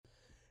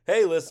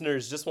Hey,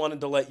 listeners, just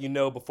wanted to let you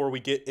know before we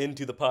get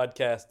into the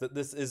podcast that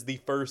this is the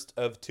first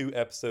of 2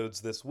 episodes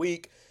this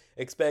week.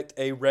 Expect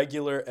a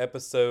regular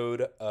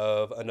episode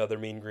of another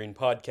Mean Green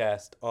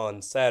podcast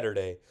on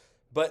Saturday.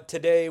 But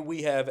today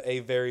we have a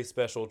very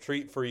special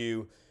treat for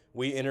you.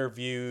 We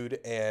interviewed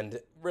and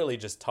really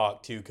just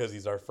talked to, because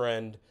he's our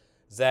friend,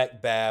 Zac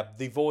Babb,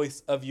 the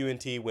voice of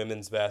UNT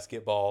women's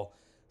basketball.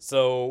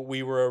 So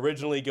we were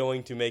originally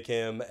going to make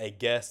him a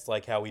guest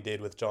like how we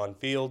did with John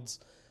Fields,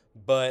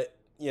 but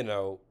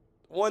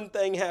one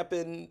thing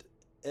happened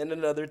and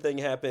another thing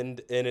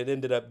happened, and it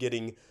ended up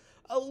getting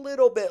a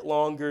little bit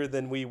longer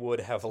than we would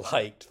have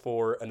liked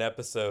for an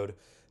episode.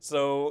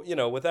 So,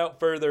 without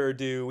further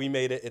ado, we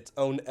made it its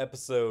own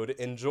episode.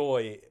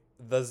 Enjoy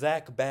the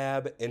Zac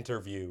Babb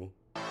interview.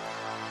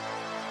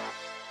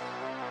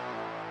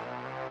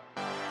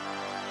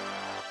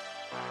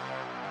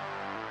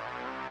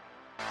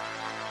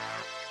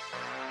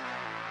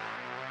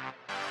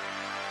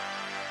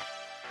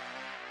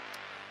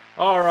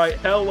 All right,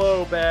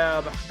 hello,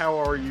 Babb. How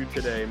are you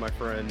today, my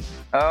friend?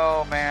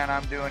 Oh man,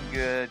 I'm doing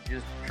good.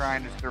 Just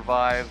trying to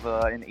survive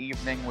an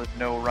evening with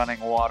no running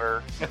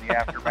water in the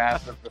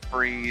aftermath of the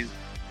freeze.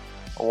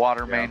 A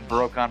water main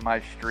broke on my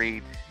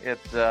street.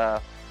 It's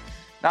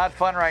not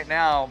fun right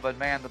now, but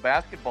man, the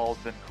basketball's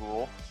been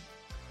cool.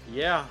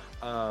 Yeah,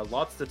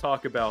 lots to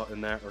talk about in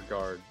that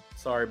regard.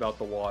 Sorry about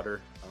the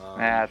water.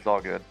 It's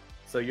all good.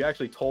 So you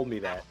actually told me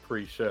that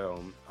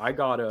pre-show. I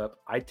got up,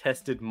 I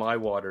tested my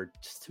water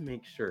just to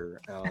make sure.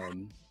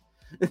 I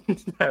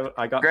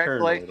got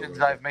Congratulations,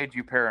 I've made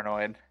you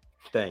paranoid.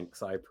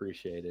 Thanks, I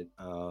appreciate it.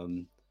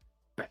 Come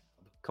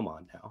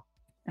on now.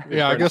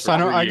 Yeah, I guess I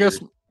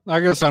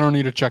don't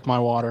need to check my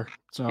water.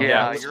 So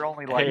yeah, you're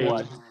only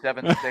like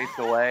 7 states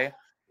away.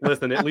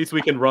 Listen, at least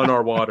we can run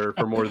our water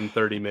for more than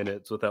 30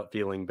 minutes without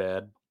feeling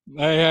bad.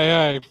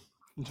 Hey!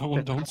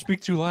 Don't speak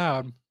too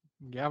loud.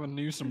 Gavin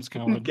Newsom's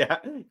coming.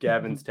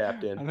 Gavin's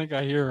tapped in. I think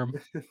I hear him.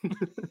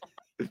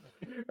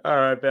 All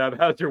right, Babb,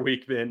 how's your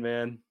week been,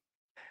 man?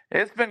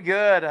 It's been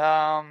good.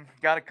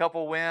 Got a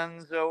couple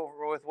wins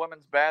over with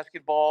women's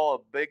basketball. A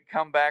big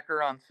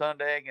comebacker on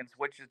Sunday against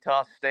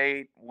Wichita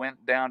State.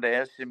 Went down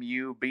to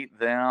SMU, beat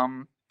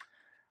them.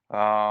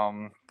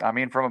 From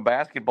a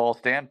basketball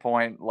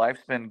standpoint,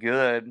 life's been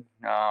good.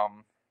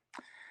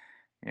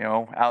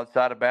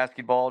 Outside of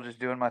basketball, just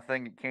doing my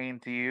thing at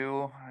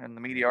KNTU in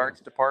the media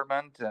arts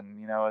department.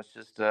 And, it's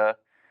just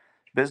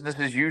business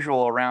as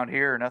usual around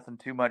here. Nothing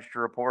too much to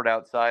report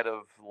outside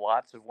of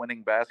lots of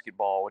winning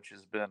basketball, which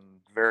has been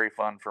very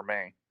fun for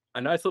me.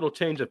 A nice little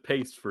change of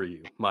pace for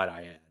you, might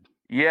I add.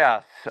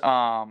 Yes,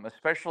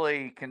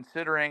 especially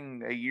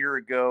considering a year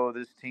ago,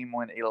 this team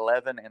went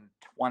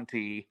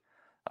 11-20.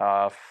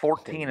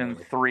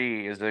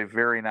 14-3 is a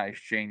very nice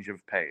change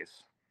of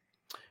pace.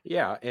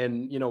 Yeah,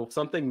 and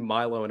something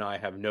Milo and I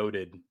have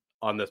noted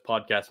on this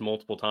podcast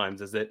multiple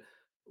times is that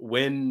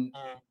when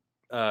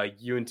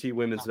UNT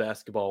women's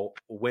basketball,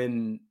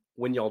 when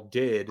y'all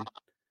did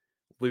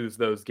lose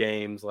those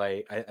games,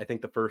 like I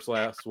think the first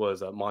loss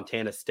was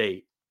Montana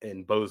State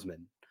in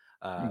Bozeman.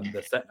 I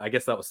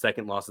guess that was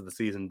second loss of the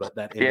season, but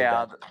that ended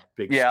that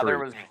big streak. There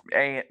was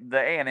the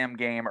A&M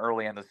game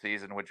early in the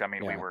season, which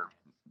we were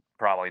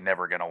probably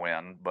never going to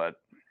win, but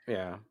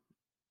yeah,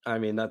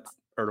 that's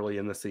early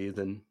in the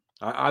season.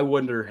 I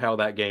wonder how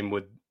that game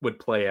would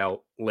play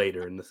out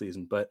later in the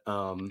season, but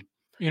I'm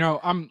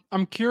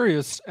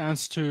curious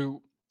as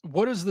to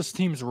what is this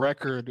team's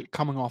record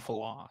coming off a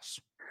loss?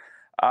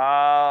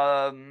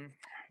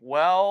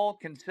 Well,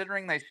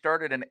 considering they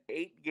started an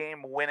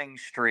 8-game winning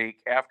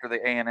streak after the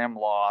A&M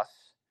loss,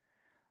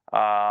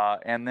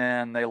 and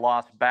then they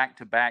lost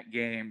back-to-back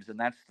games, and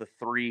that's the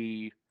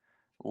 3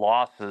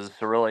 losses.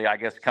 So really, I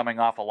guess coming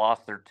off a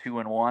loss, they're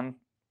 2-1.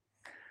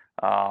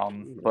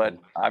 But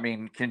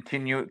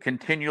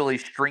continually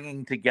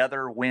stringing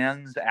together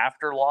wins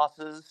after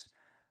losses.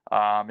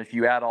 If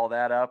you add all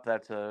that up,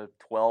 that's a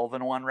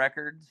 12-1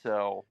 record.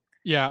 So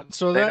yeah,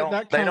 so they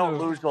don't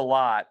lose a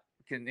lot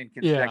in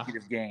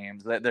consecutive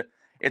games.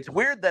 It's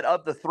weird that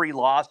of the 3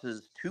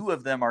 losses, 2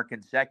 of them are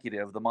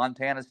consecutive. The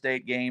Montana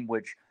State game,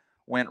 which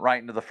went right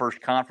into the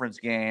first conference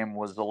game,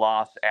 was the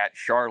loss at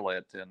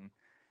Charlotte,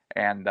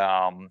 and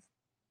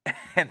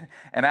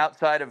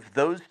outside of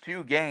those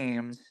 2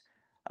 games.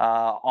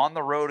 On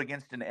the road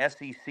against an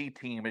SEC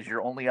team is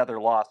your only other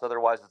loss.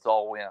 Otherwise, it's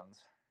all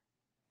wins.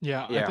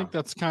 Yeah, I think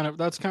that's kind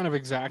of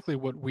exactly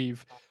what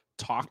we've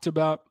talked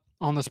about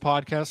on this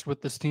podcast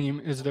with this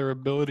team, is their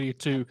ability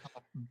to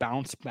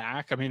bounce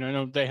back. I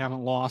know they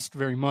haven't lost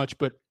very much,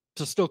 but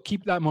to still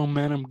keep that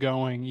momentum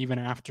going even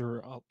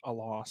after a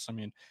loss.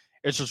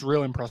 It's just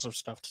real impressive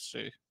stuff to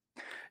see.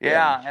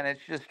 Yeah, and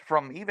it's just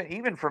from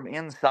even from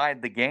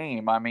inside the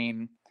game.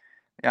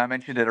 I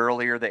mentioned it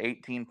earlier, the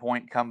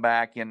 18-point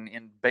comeback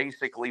in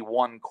basically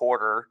one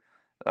quarter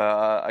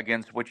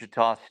against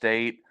Wichita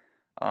State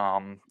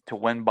to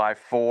win by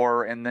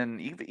 4. And then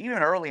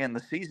even early in the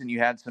season, you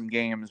had some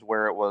games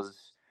where it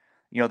was,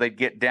 they'd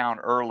get down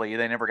early.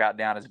 They never got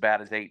down as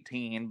bad as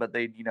 18, but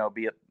they'd,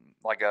 be at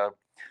like a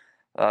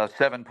a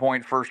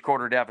 7-point first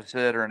quarter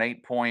deficit or an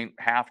 8-point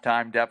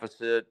halftime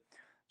deficit,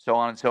 so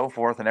on and so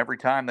forth. And every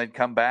time they'd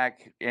come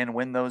back and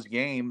win those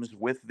games,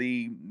 with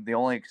the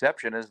only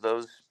exception is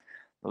those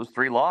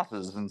 3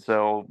 losses. And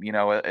so,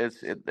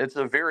 it's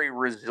a very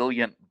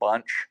resilient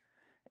bunch.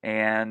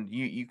 And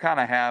you kind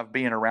of have,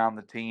 being around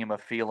the team, a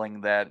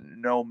feeling that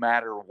no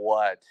matter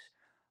what,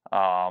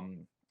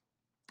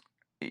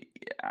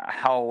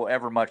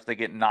 however much they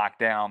get knocked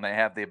down, they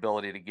have the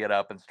ability to get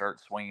up and start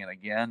swinging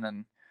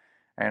again.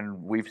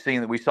 And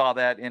we saw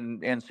that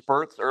in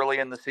spurts early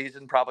in the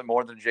season, probably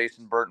more than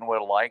Jason Burton would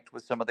have liked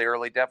with some of the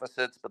early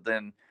deficits. But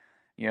then,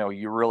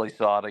 you really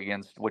saw it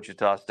against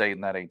Wichita State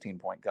in that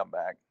 18-point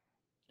comeback.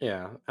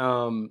 Yeah.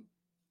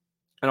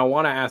 And I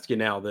want to ask you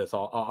now this.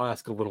 I'll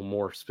ask a little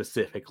more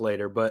specific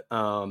later, but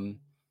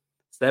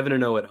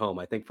 7-0 at home.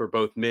 I think for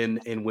both men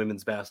and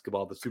women's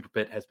basketball, the Super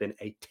Pit has been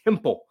a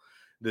temple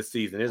this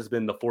season. It has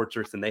been the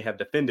fortress, and they have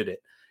defended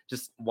it.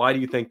 Just why do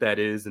you think that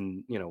is?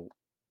 And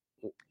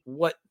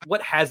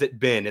what has it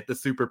been at the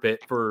Super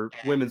Pit for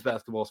women's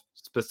basketball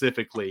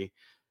specifically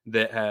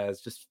that has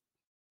just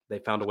they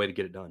found a way to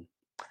get it done?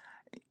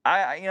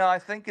 I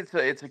think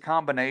it's a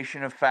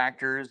combination of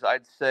factors.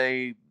 I'd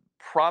say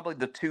probably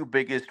the 2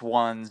 biggest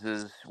ones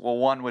is, well,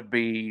 one would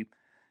be,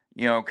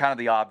 kind of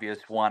the obvious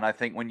one. I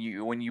think when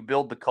you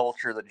build the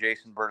culture that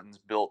Jason Burton's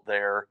built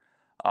there,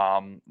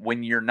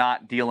 when you're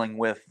not dealing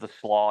with the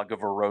slog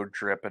of a road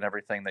trip and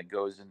everything that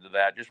goes into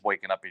that, just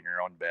waking up in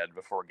your own bed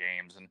before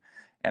games, and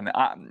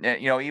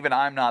even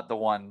I'm not the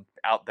one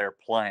out there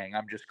playing.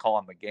 I'm just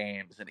calling the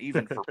games, and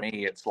even for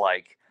me, it's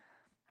like,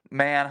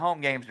 man,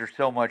 home games are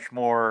so much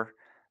more.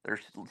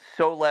 There's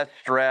so less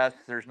stress.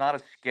 There's not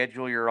a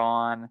schedule you're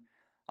on.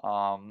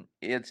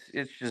 It's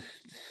just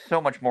so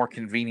much more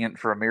convenient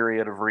for a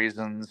myriad of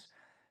reasons.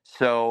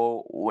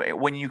 So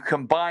when you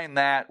combine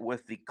that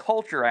with the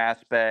culture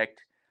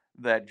aspect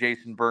that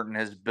Jason Burton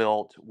has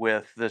built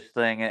with this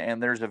thing,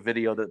 and there's a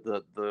video that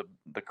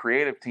the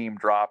creative team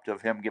dropped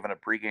of him giving a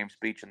pregame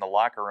speech in the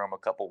locker room a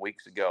couple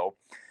weeks ago.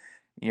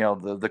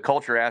 The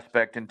culture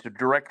aspect, and to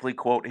directly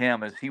quote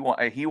him, is he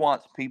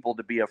wants people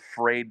to be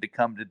afraid to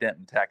come to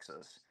Denton,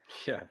 Texas.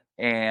 Yeah.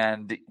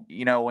 And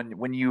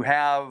when you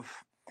have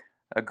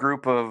a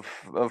group of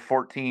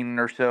 14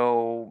 or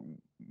so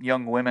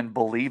young women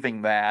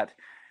believing that,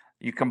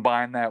 you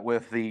combine that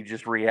with the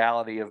just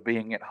reality of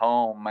being at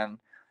home, and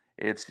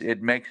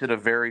it makes it a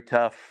very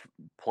tough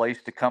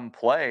place to come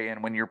play.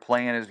 And when you're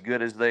playing as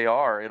good as they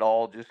are, it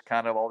all just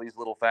kind of, all these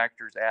little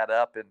factors add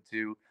up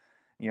into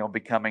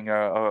becoming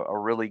a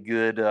really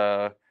good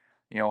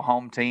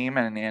home team.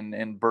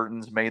 And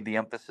Burton's made the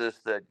emphasis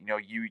that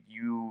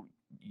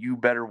you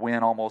better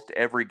win almost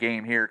every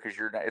game here, because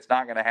it's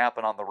not going to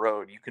happen on the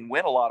road. You can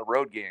win a lot of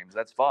road games,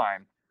 that's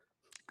fine,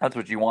 that's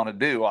what you want to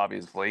do,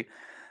 obviously,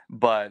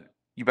 but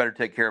you better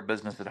take care of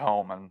business at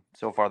home. And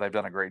so far they've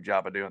done a great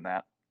job of doing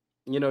that.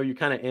 You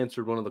kind of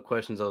answered one of the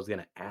questions I was going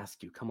to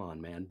ask you. Come on,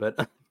 man.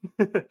 But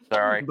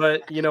sorry.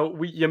 But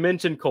you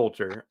mentioned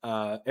culture.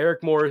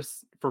 Eric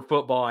Morris for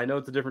football. I know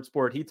it's a different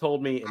sport. He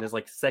told me in his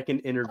second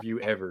interview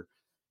ever,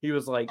 he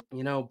was like,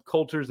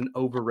 culture is an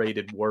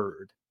overrated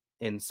word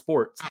in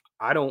sports.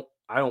 I don't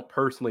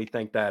personally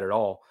think that at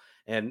all.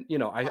 And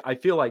I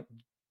feel like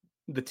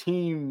the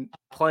team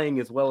playing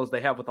as well as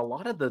they have with a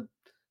lot of the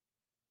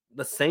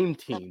same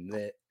team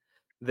that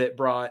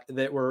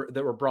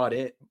were brought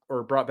in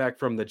or brought back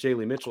from the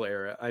Jaylee Mitchell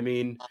era. I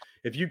mean,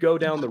 if you go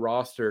down the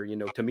roster,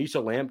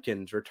 Tamisha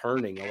Lampkin's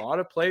returning. A lot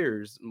of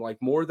players,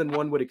 more than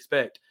one would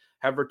expect,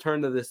 have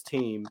returned to this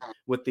team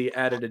with the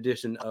added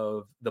addition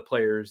of the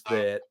players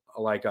that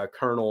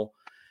Colonel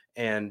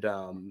and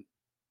I'm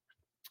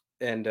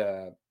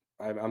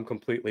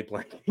completely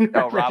blanking.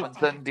 Oh,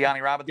 Robinson,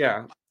 Deani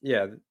Robinson.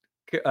 Yeah.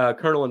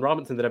 Colonel and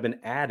Robinson that have been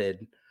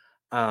added.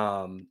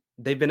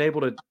 They've been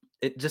able to.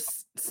 It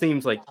just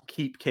seems like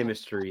keep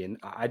chemistry, and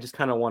I just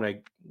kind of want to.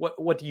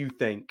 What do you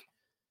think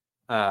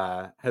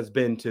has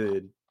been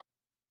to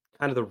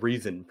kind of the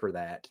reason for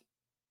that?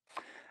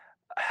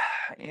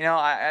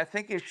 I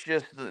think it's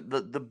just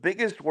the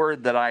biggest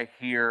word that I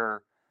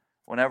hear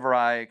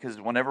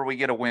whenever we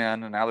get a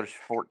win, and now there's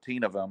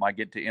 14 of them, I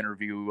get to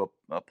interview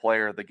a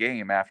player of the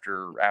game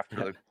after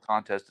the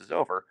contest is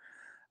over.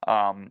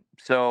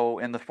 So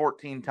in the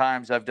 14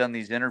 times I've done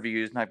these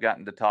interviews and I've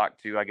gotten to talk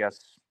to, I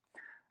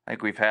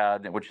think we've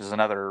had, which is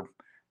another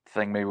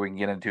thing maybe we can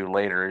get into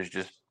later, is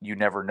just you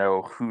never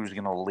know who's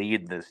going to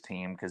lead this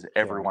team because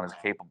everyone is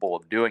capable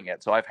of doing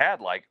it. So I've had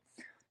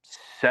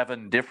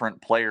 7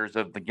 different players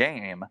of the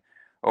game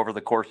over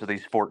the course of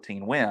these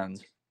 14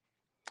 wins.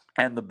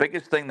 And the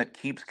biggest thing that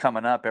keeps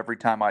coming up every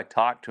time I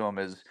talk to them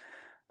is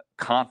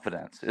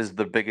confidence is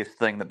the biggest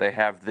thing that they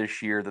have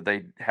this year that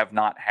they have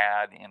not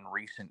had in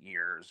recent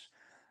years.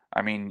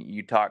 I mean,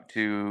 you talk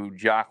to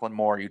Jacqueline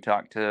Moore, you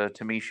talk to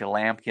Tamisha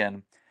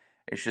Lampkin.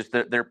 It's just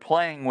that they're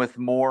playing with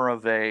more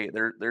of it's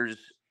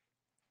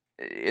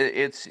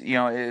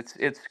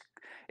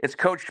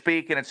coach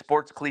speak and it's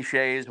sports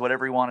cliches,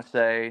 whatever you want to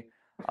say,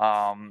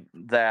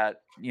 that,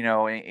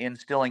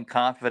 instilling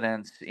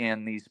confidence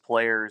in these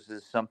players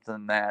is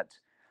something that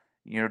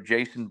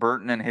Jason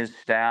Burton and his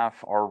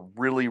staff are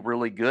really,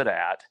 really good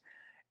at.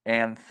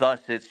 And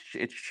thus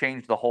it's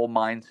changed the whole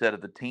mindset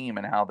of the team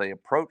and how they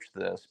approach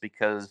this,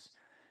 because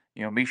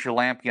Misha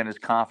Lampkin is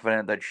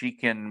confident that she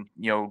can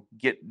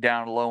get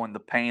down low in the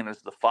paint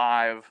as the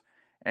 5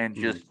 and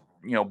just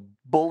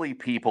bully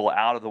people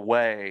out of the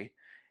way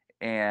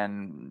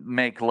and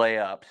make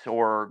layups,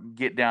 or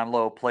get down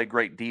low, play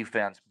great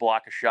defense,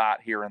 block a shot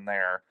here and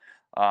there.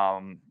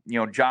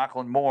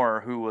 Jocelyn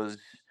Moore, who was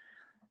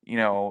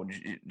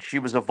she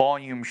was a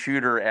volume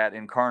shooter at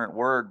Incarnate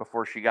Word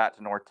before she got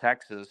to North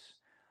Texas.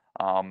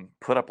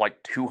 Put up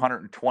like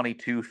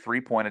 222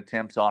 3-point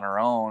attempts on her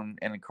own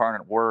in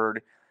Incarnate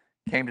Word.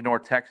 Came to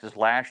North Texas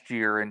last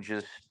year and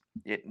just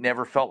it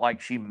never felt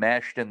like she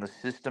meshed in the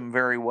system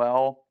very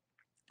well.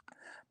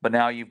 But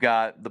now you've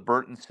got the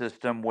Burton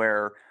system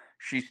where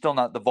she's still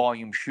not the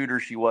volume shooter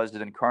she was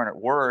at Incarnate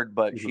Word,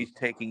 but she's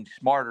taking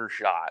smarter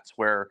shots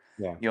where,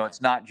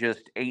 it's not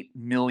just 8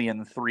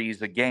 million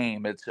threes a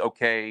game. It's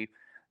okay,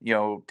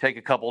 take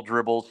a couple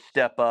dribbles,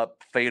 step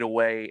up, fade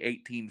away,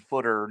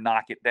 18-footer,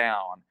 knock it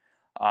down.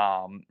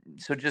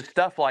 So just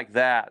stuff like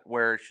that,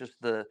 where it's just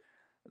the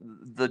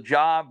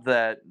job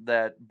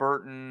that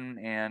Burton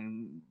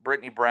and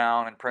Brittany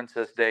Brown and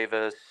Princess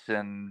Davis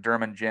and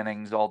Dermon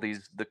Jennings, all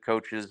the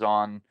coaches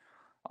on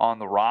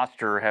the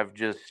roster have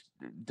just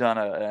done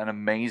an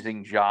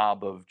amazing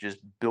job of just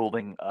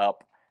building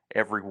up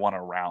everyone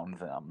around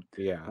them.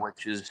 Yeah.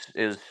 Which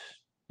is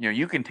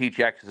you can teach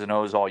X's and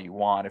O's all you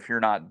want. If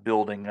you're not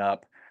building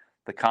up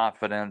the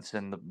confidence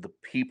and the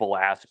people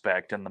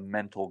aspect and the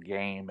mental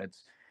game,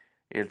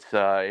 it's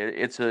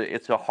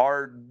a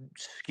hard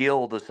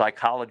skill, the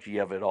psychology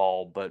of it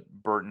all, but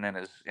Burton and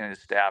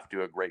his staff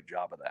do a great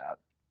job of that.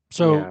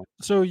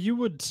 So you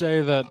would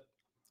say that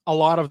a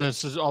lot of the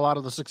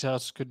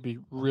success could be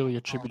really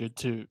attributed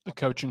to the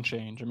coaching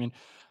change. I mean,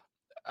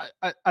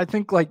 I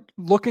think like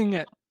looking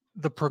at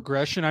the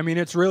progression, I mean,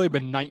 it's really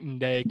been night and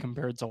day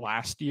compared to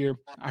last year.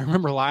 I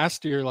remember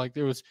last year, like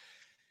it was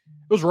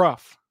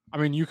rough. I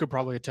mean, you could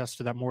probably attest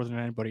to that more than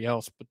anybody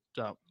else,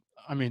 but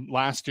I mean,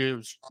 last year it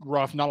was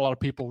rough. Not a lot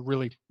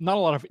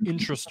of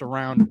interest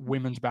around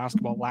women's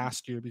basketball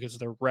last year because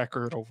their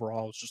record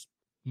overall was just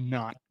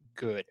not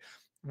good.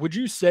 Would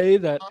you say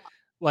that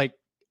like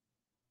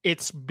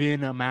it's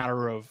been a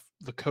matter of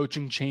the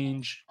coaching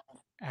change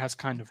has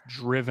kind of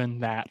driven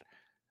that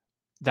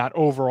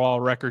overall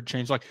record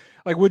change? Like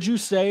would you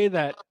say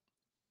that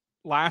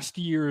last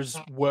year's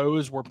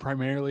woes were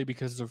primarily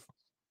because of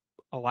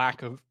a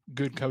lack of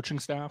good coaching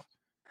staff?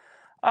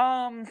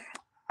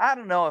 I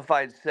don't know if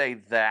I'd say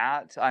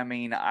that. I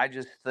mean, I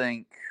just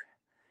think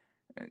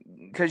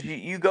because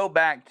you go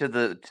back to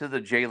the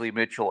Jaylee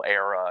Mitchell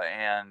era,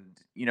 and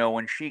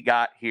when she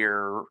got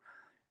here,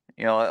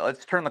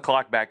 let's turn the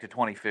clock back to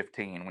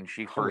 2015 when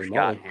she first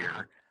got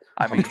here.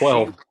 I mean,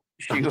 12.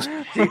 She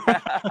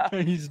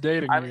he's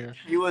dating her.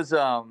 She was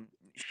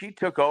she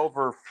took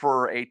over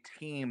for a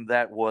team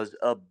that was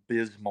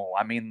abysmal.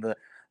 I mean,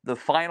 the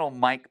final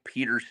Mike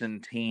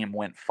Peterson team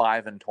went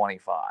 5-25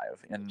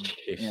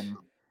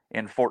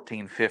 in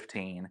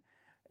 14-15.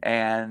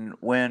 And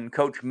when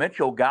Coach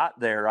Mitchell got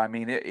there, I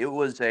mean, it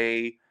was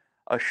a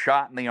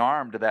shot in the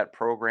arm to that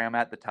program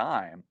at the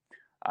time.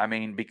 I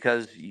mean,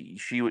 because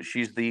she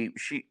is the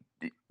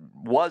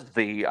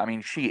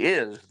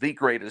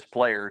greatest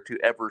player to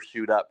ever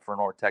suit up for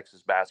North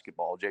Texas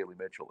basketball. Jaylee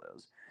Mitchell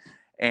is.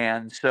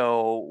 And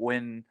so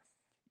when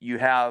you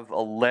have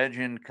a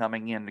legend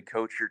coming in to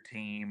coach your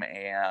team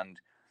and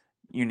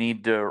you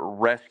need to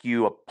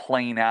rescue a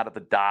plane out of the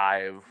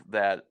dive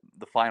that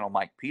the final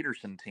Mike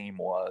Peterson team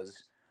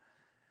was,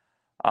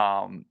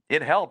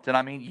 it helped. And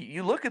I mean,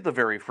 you look at the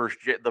very first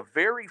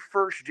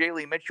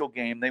Jaylee Mitchell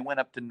game, they went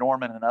up to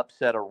Norman and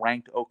upset a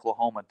ranked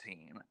Oklahoma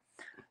team.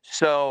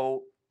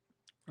 So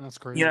that's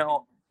crazy.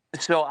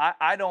 So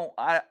I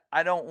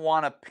don't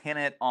want to pin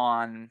it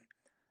on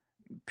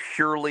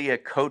purely a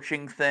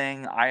coaching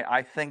thing.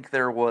 I think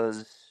there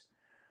was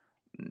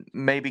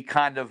maybe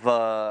kind of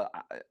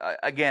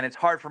again, it's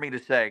hard for me to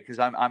say because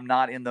I'm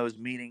not in those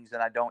meetings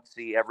and I don't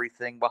see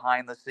everything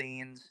behind the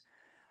scenes.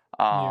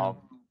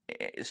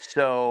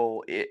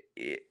 So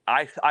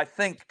I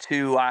think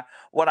too,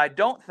 what I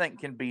don't think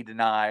can be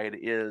denied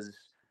is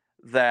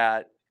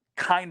that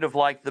kind of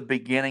like the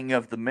beginning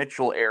of the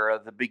Mitchell era,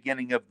 the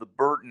beginning of the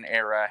Burton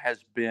era has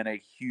been a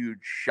huge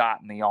shot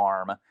in the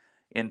arm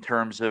in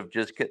terms of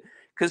just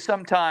because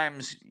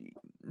sometimes,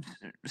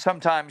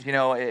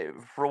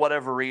 for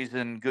whatever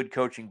reason, good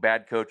coaching,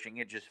 bad coaching,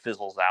 it just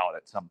fizzles out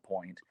at some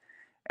point.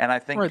 And I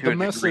think the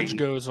message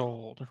goes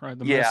old, right?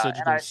 The message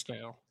goes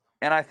stale.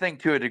 And I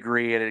think to a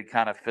degree it had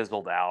kind of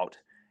fizzled out.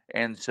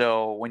 And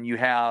so when you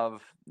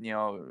have,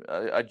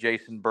 a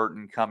Jason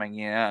Burton coming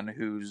in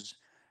who's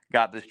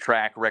got this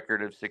track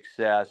record of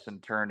success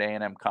and turned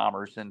A&M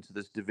Commerce into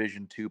this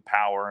Division II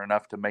power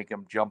enough to make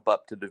him jump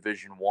up to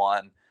Division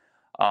I,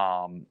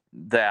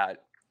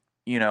 that,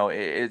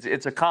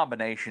 it's a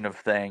combination of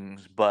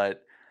things,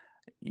 but,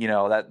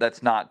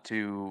 that's not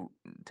to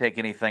take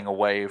anything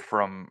away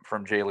from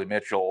Jaylee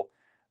Mitchell.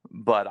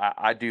 But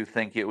I do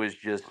think it was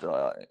just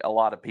a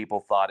lot of people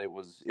thought it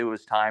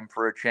was time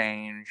for a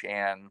change,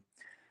 and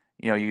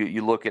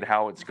you look at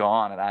how it's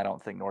gone, and I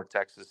don't think North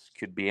Texas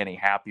could be any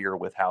happier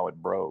with how it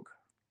broke.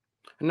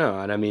 No,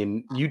 and I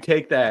mean, you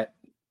take that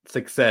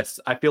success.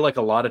 I feel like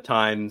a lot of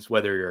times,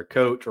 whether you're a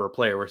coach or a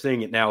player, we're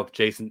seeing it now with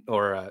Jason,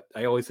 or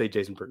I always say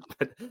Jason Burton,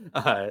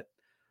 but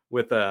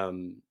with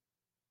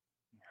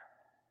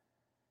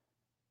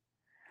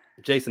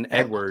Jason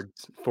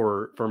Edwards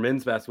for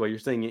men's basketball. You're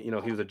seeing it.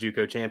 He was a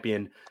JUCO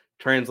champion,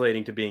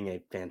 translating to being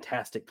a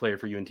fantastic player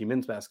for UNT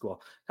men's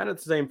basketball. Kind of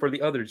the same for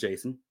the other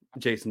Jason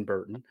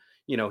Burton.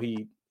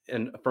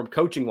 And from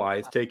coaching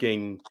wise,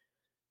 taking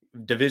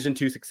Division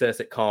II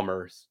success at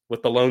Commerce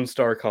with the Lone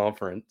Star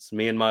Conference.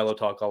 Me and Milo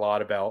talk a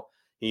lot about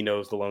he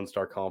knows the Lone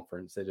Star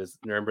Conference. I just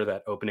remember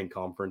that opening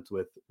conference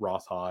with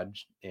Ross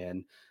Hodge,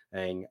 and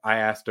I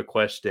asked a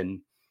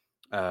question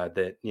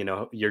that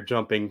you're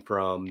jumping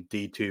from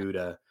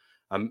D2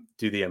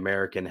 to the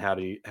American. How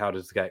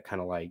does that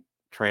kind of like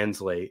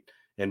translate?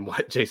 And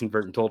what Jason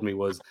Burton told me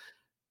was,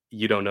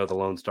 you don't know the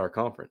Lone Star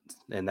Conference,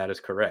 and that is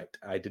correct.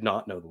 I did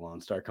not know the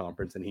Lone Star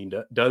Conference, and he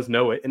does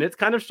know it, and it's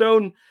kind of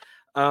shown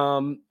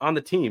on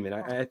the team. And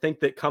I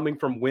think that coming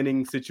from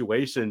winning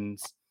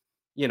situations,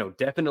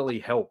 definitely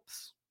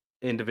helps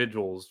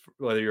individuals,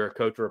 whether you're a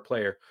coach or a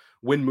player,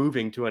 when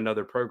moving to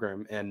another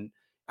program. And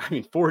I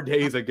mean, 4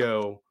 days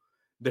ago,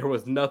 there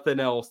was nothing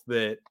else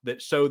that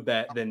showed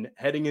that than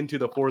heading into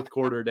the fourth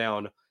quarter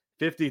down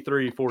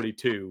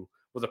 53-42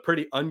 was a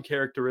pretty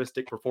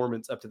uncharacteristic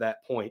performance up to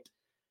that point.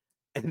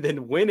 And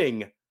then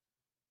winning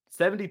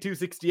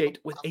 72-68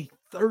 with a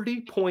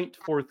 30-point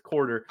fourth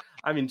quarter.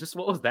 I mean, just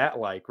what was that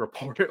like?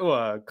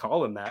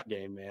 Calling that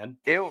game, man.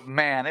 It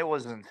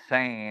was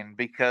insane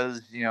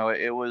because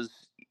it was,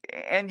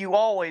 and you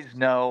always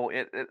know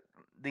it. At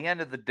the end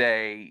of the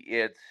day,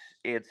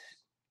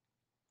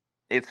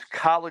 it's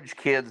college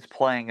kids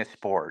playing a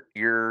sport.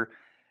 You're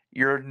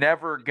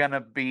never gonna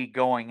be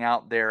going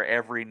out there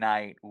every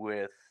night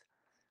with,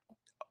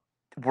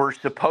 we're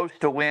supposed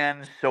to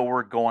win, so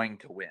we're going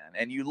to win.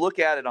 And you look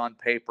at it on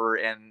paper,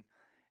 and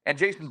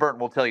Jason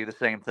Burton will tell you the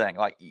same thing.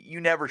 Like, you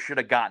never should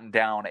have gotten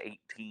down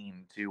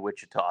 18 to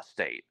Wichita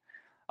State.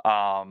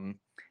 But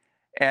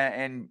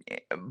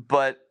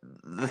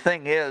the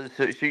thing is,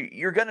 so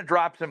you're going to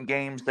drop some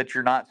games that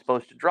you're not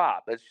supposed to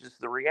drop. That's just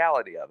the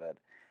reality of it.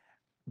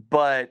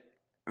 But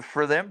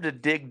for them to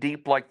dig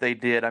deep like they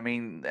did, I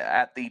mean,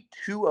 at the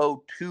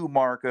 2:02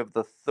 mark of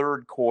the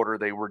third quarter,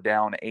 they were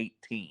down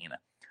 18.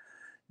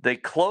 They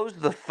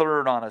closed the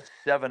third on a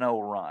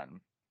 7-0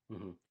 run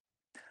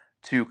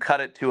to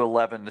cut it to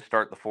 11 to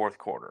start the fourth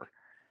quarter.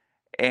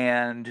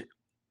 And,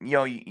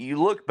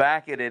 you look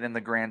back at it in the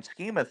grand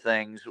scheme of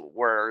things,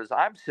 whereas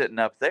I'm sitting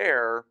up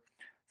there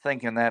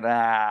thinking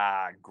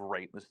that,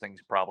 great, this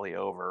thing's probably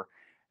over.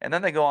 And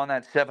then they go on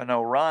that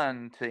 7-0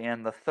 run to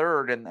end the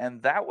third,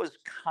 and that was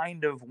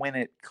kind of when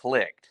it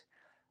clicked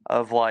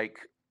of like,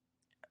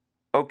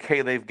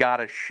 okay, they've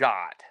got a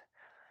shot.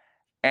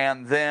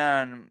 And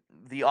then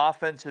the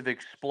offensive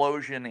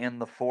explosion in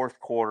the fourth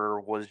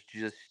quarter was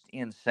just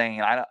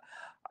insane. I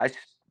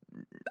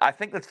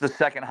think that's the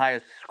second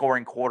highest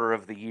scoring quarter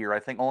of the year. I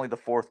think only the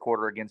fourth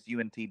quarter against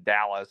UNT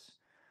Dallas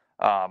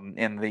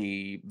in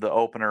the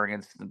opener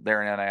against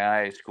their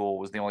NAIA school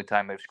was the only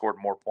time they've scored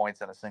more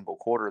points in a single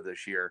quarter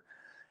this year.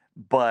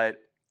 But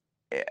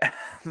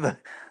the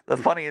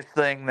funniest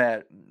thing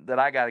that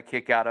I got a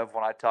kick out of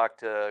when I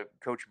talked to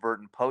Coach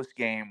Burton post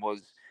game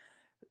was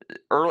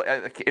early.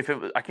 I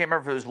can't remember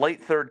if it was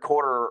late third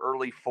quarter or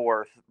early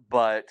fourth,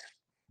 but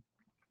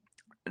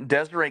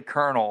Desiree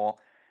Colonel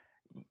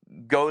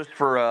goes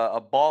for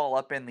a ball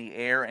up in the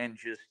air and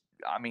just,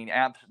 I mean,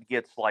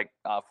 gets like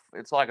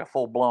it's like a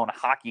full blown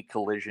hockey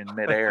collision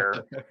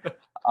midair.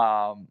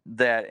 And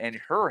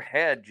her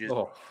head just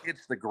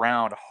hits the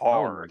ground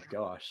hard. Oh my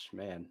gosh,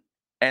 man.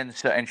 And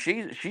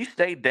she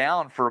stayed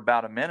down for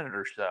about a minute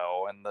or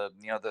so, and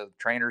the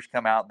trainers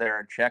come out there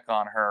and check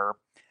on her,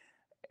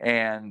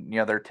 and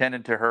they're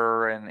tending to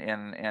her,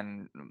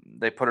 and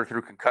they put her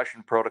through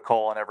concussion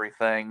protocol and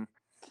everything.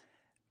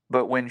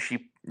 But when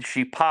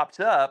she pops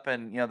up,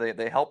 and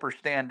they help her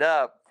stand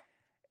up,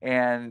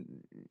 and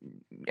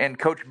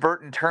Coach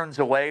Burton turns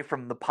away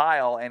from the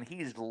pile, and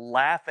he's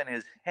laughing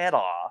his head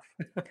off.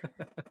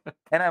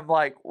 And I'm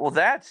like, well,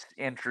 that's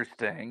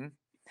interesting.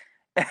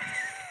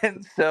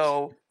 And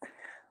so,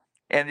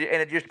 and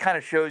it just kind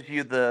of shows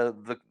you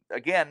the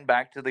again,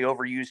 back to the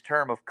overused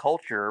term of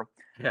culture.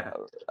 Yeah.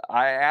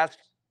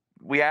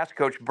 We asked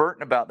Coach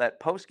Burton about that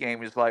post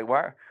game. He's like,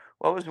 what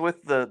was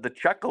with the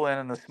chuckling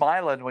and the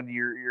smiling when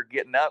you're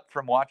getting up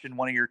from watching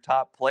one of your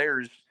top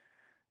players,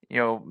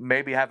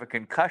 maybe have a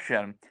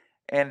concussion?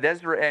 And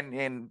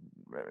Desiree,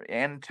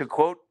 and to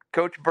quote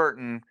Coach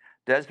Burton,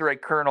 Desiree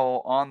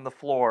Colonel on the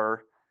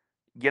floor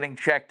getting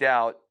checked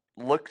out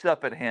looks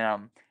up at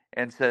him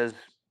and says,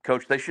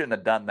 "Coach, they shouldn't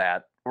have done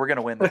that. We're going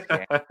to win this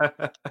game."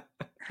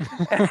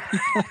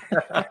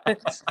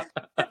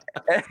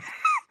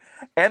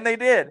 And they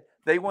did.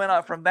 They went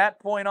up from that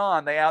point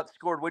on. They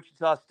outscored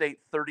Wichita State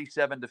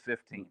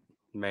 37-15.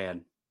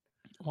 Man,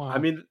 Wow. I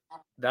mean,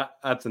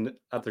 that's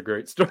a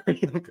great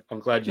story. I'm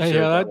glad you shared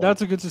that.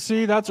 That's a good to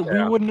see.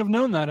 We wouldn't have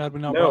known that had we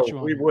not brought you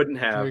on. We wouldn't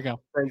have. There you go.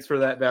 Thanks for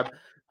that, Bab.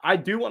 I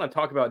do want to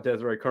talk about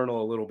Desiree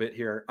Colonel a little bit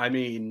here. I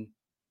mean,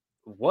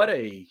 what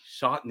a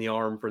shot in the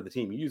arm for the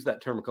team. You used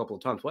that term a couple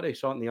of times. What a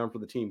shot in the arm for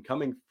the team.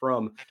 Coming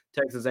from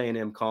Texas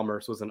A&M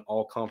Commerce, was an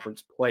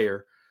all-conference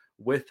player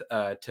with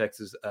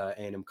Texas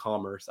A&M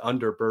Commerce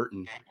under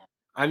Burton.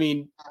 I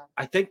mean,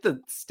 I think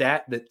the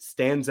stat that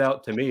stands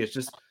out to me is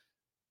just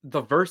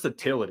the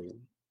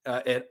versatility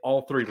at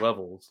all three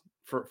levels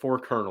for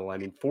Colonel. I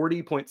mean,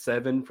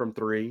 40.7 from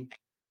three.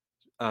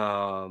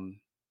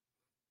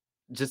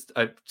 Just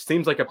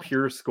seems like a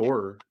pure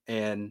scorer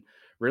and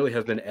really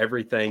has been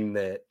everything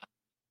that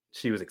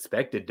she was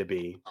expected to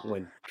be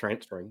when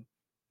transferring.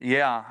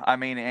 Yeah, I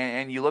mean,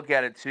 and you look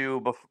at it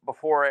too.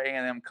 Before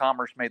A&M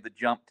Commerce made the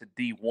jump to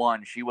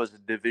D1, she was a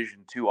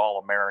Division II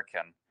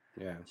All-American.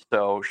 Yeah.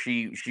 So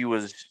she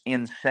was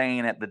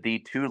insane at the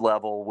D2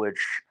 level,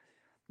 which,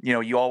 you know,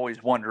 you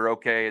always wonder,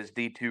 okay, is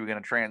D2 going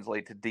to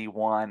translate to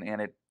D1?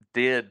 And it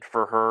did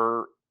for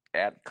her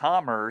at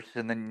Commerce.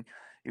 And then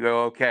you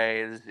go,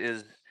 okay, is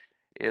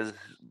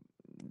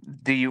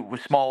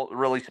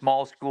really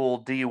small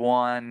school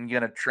D1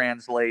 going to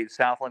translate,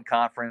 Southland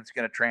Conference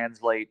going to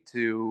translate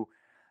to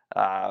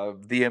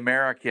the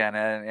American?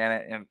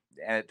 And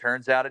it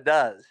turns out it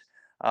does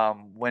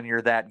when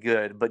you're that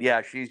good. But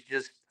yeah, she's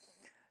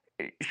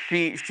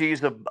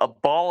a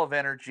ball of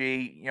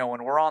energy. You know,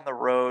 when we're on the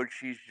road,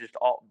 she's just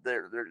all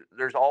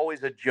there's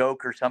always a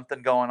joke or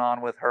something going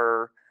on with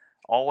her,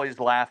 always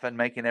laughing,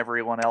 making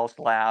everyone else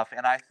laugh.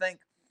 And I think,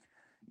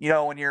 you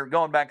know, when you're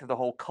going back to the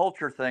whole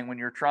culture thing, when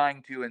you're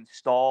trying to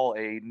install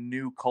a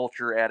new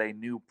culture at a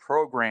new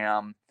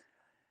program,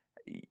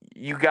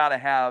 you got to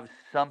have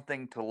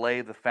something to lay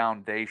the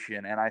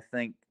foundation. And I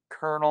think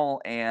Colonel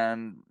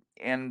and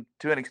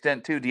to an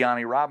extent too,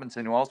 Deani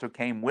Robinson, who also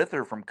came with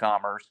her from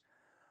Commerce,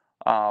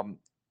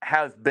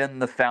 has been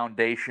the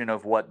foundation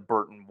of what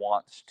Burton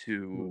wants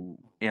to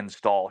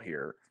install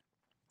here.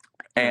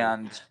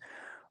 And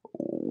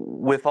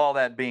with all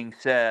that being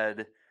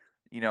said,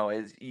 you know,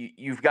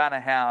 you've got to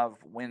have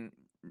and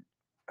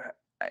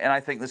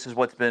I think this is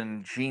what's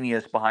been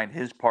genius behind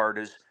his part,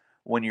 is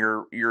when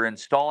you're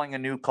installing a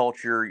new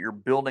culture, you're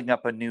building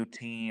up a new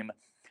team,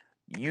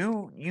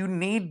 you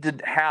need to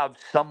have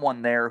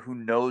someone there who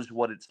knows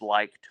what it's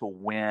like to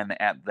win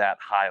at that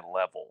high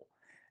level.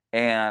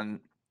 And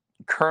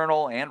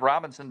Colonel and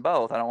Robinson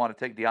both, I don't want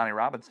to take Deani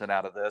Robinson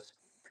out of this,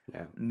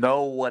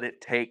 know what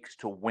it takes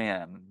to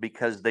win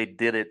because they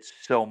did it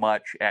so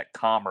much at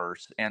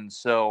Commerce. And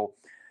so,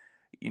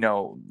 you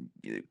know,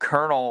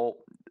 Colonel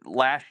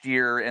last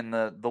year in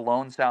the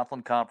Lone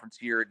Southland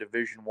Conference year at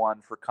Division I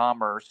for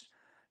Commerce,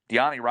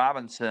 Deani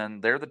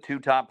Robinson, they're the two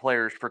top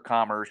players for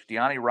Commerce.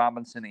 Deani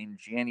Robinson in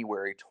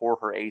January tore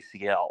her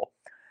ACL.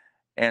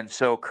 And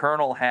so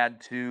Colonel had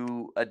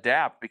to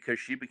adapt because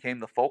she became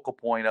the focal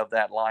point of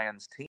that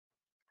Lions team.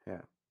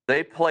 Yeah.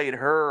 They played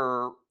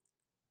her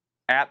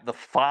at the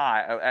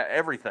 5,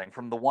 everything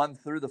from the 1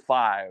 through the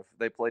 5.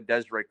 They played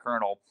Desiree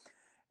Colonel.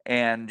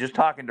 And just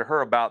talking to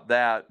her about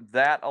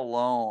that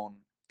alone,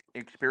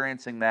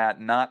 experiencing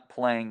that, not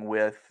playing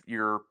with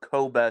your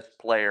co-best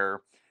player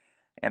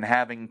and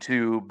having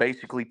to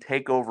basically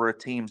take over a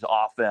team's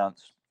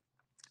offense,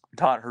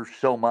 taught her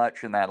so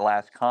much in that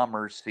last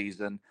Commerce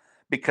season.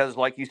 Because,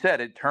 like you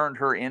said, it turned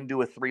her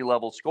into a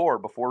 3-level scorer.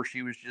 Before,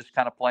 she was just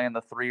kind of playing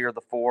the 3 or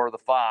the 4 or the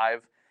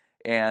 5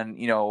 and,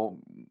 you know,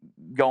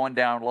 going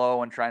down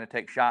low and trying to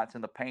take shots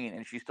in the paint.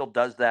 And she still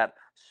does that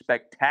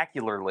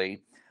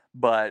spectacularly.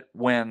 But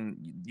when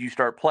you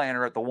start playing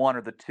her at the 1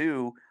 or the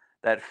 2,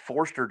 that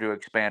forced her to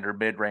expand her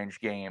mid-range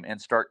game and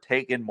start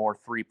taking more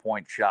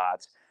 3-point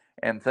shots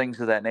and things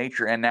of that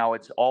nature. And now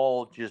it's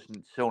all just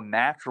so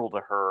natural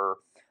to her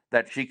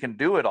that she can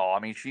do it all. I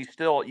mean, she's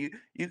still,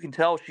 you can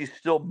tell she's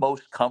still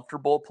most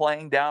comfortable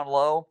playing down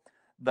low.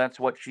 That's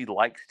what she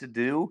likes to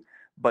do.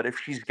 But if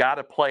she's got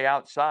to play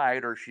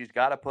outside, or she's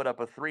got to put up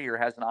a 3, or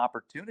has an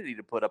opportunity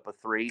to put up a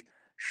 3,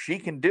 she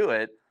can do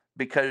it,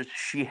 because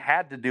she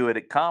had to do it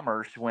at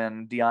Commerce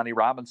when Deani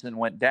Robinson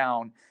went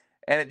down.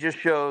 And it just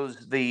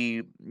shows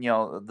the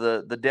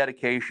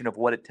dedication of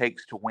what it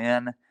takes to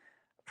win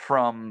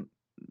from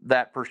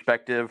that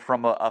perspective,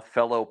 from a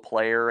fellow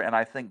player. And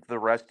I think the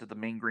rest of the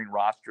Mean Green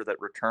roster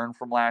that returned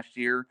from last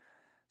year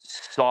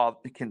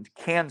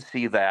can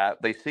see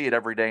that. They see it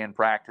every day in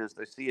practice.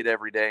 They see it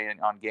every day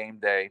on game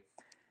day.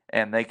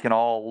 And they can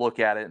all look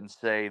at it and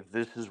say,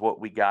 this is what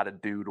we got to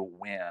do to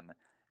win.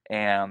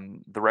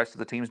 And the rest of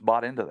the team's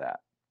bought into that.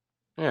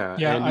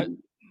 Yeah.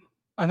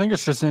 I think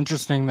it's just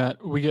interesting that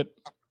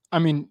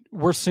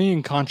we're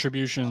seeing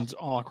contributions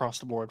all across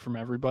the board from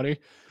everybody.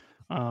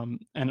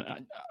 And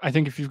I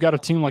think if you've got a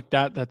team like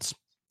that that's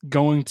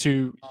going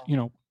to, you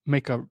know,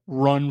 make a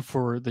run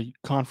for the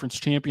conference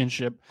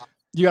championship,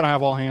 you got to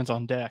have all hands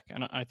on deck.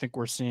 And I think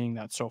we're seeing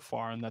that so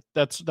far. And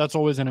that's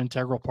always an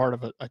integral part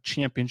of a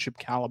championship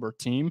caliber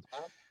team.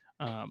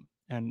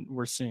 And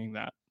we're seeing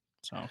that.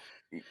 So.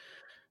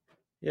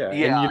 Yeah.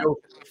 And, you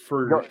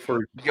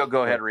know,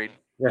 go ahead, Reed.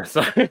 Yeah,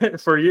 so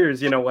for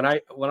years, when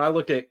I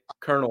look at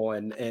Colonel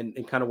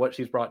and kind of what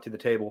she's brought to the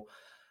table,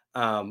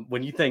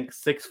 when you think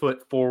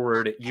 6-foot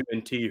forward at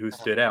UNT who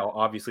stood out,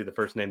 obviously the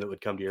first name that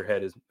would come to your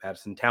head is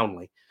Madison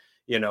Townley.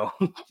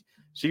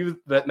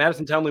 But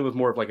Madison Townley was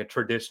more of like a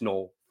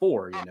traditional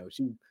 4.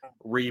 She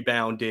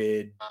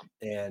rebounded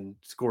and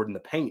scored in the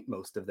paint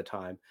most of the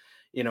time.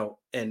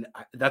 And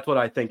that's what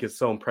I think is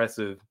so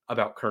impressive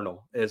about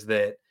Colonel, is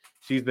that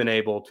she's been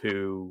able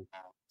to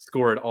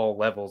score at all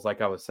levels,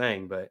 like I was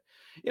saying. But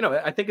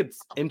I think it's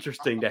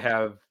interesting to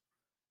have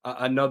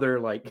another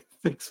like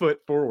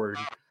 6-foot forward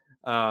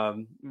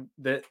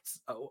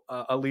that's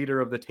a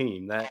leader of the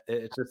team. That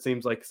it just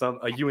seems like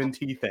a UNT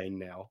thing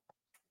now.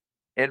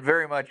 It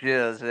very much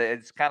is.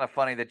 It's kind of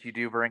funny that you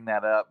do bring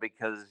that up,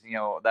 because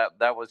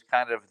that was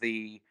kind of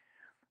the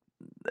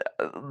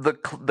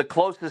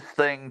closest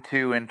thing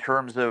to, in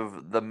terms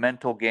of the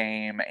mental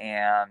game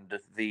and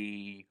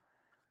the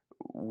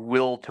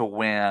will to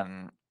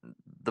win,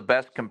 the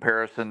best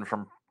comparison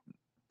from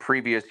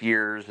previous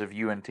years of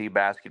UNT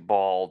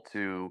basketball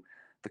to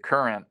the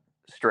current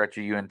stretch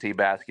of UNT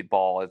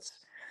basketball. It's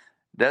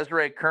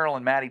Desiree Colonel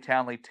and Maddie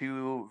Townley,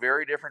 two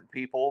very different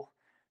people,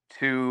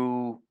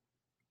 two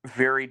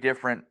very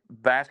different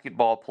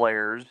basketball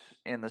players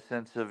in the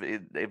sense of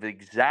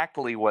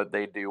exactly what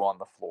they do on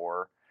the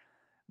floor,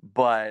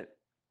 but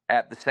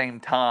at the same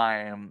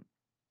time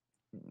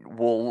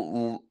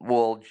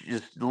will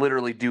just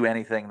literally do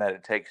anything that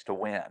it takes to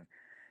win.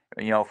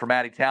 For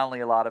Maddie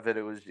Townley, a lot of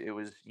it was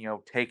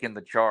taking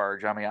the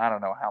charge. I mean, I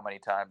don't know how many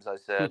times I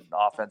said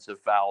offensive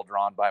foul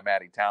drawn by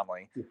Maddie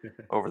Townley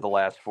over the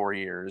last 4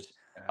 years.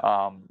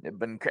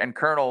 And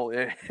Colonel,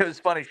 it was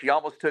funny. She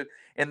almost took,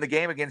 in the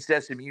game against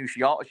SMU.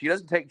 She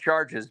doesn't take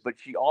charges, but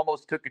she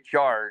almost took a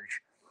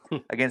charge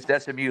against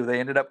SMU.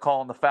 They ended up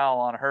calling the foul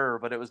on her,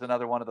 but it was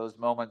another one of those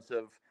moments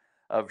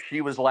of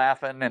she was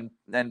laughing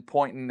and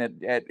pointing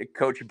at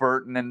Coach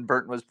Burton, and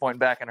Burton was pointing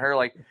back at her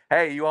like,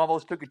 "Hey, you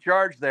almost took a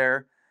charge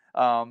there."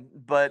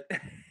 But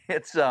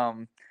it's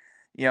and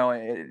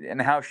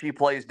how she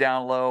plays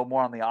down low,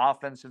 more on the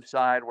offensive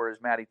side, whereas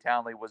Maddie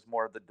Townley was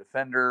more of the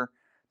defender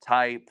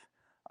type.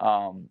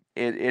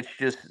 It's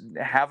just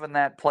having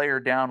that player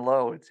down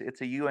low.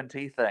 It's a UNT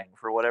thing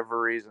for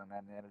whatever reason,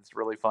 and it's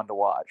really fun to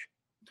watch.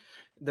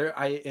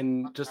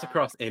 And just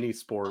across any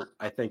sport,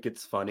 I think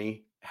it's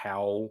funny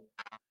how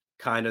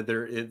kind of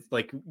there is,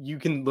 like, you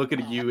can look at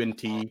a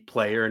UNT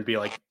player and be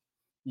like,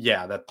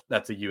 yeah,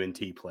 that's a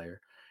UNT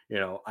player.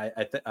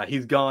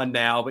 He's gone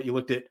now, but you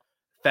looked at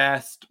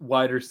fast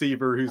wide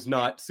receiver who's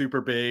not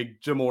super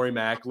big, Jamori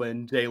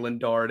Macklin, Jalen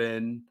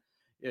Darden,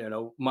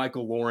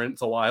 Michael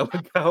Lawrence a while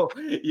ago,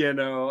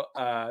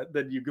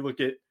 then you could look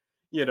at,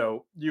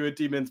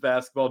 UNT men's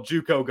basketball,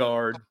 JUCO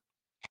guard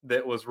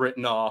that was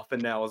written off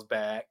and now is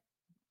back,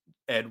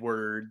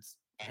 Edwards,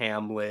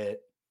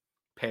 Hamlet,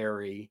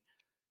 Perry.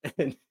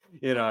 And,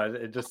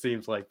 it just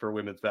seems like for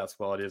women's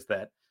basketball, it is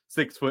that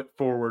 6-foot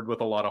forward with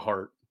a lot of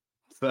heart.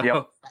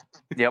 So.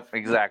 Yep,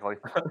 exactly.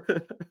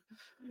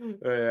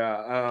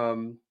 Yeah.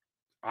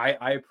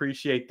 I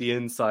appreciate the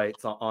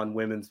insights on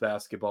women's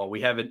basketball.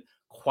 We haven't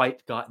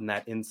quite gotten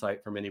that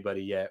insight from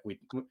anybody yet.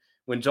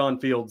 When John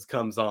Fields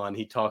comes on,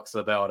 he talks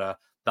about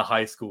the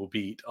high school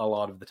beat a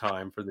lot of the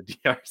time for the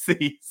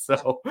DRC.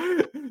 So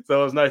it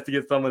was nice to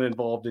get someone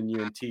involved in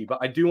UNT. But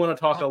I do want to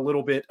talk a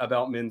little bit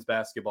about men's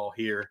basketball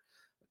here,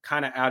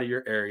 kind of out of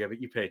your area,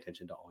 but you pay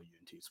attention to all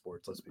UNT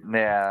sports. Let's be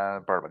real. Yeah,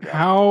 perfect.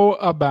 How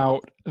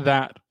about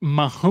that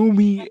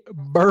Mahomie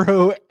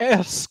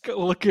Burrow-esque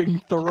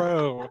looking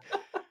throw?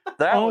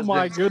 That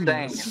my insane.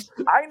 goodness!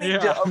 I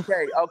need to.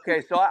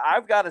 Okay. So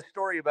I've got a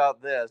story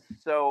about this.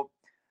 So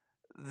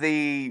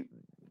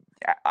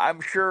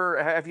I'm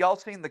sure. Have y'all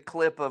seen the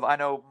clip of? I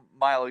know,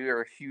 Milo,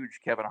 you're a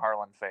huge Kevin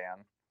Harlan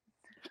fan.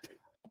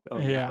 Oh,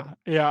 yeah.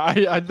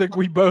 I think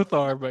we both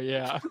are, but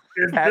yeah.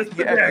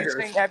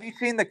 Have you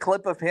seen the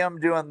clip of him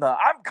doing the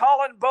 "I'm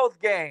calling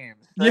both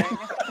games" thing?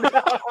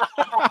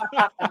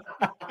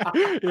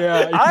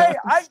 Yeah.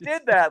 I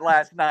did that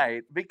last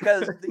night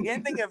because the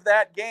ending of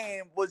that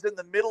game was in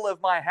the middle of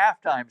my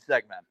halftime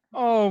segment.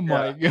 Oh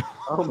my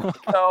god!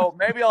 So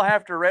maybe I'll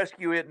have to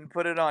rescue it and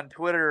put it on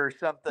Twitter or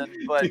something.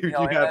 But Dude,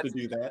 you have to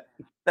do that.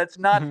 That's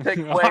not take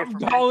away from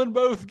calling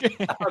both games.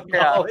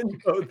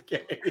 Calling both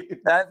games.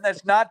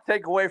 That's not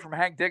take away from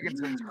Hank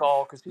Dickinson's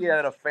call, because he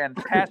had a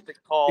fantastic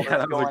call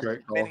that's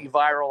going mini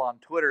viral on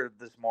Twitter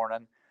this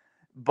morning.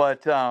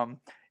 But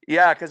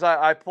because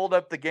I pulled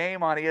up the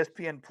game on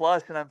ESPN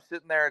Plus and I'm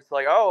sitting there. It's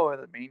like, oh,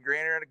 the Mean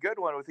Green are in a good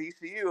one with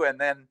ECU, and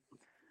then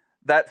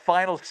that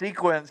final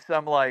sequence,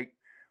 I'm like,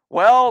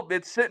 well,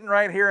 it's sitting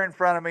right here in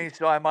front of me,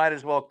 so I might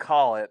as well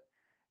call it.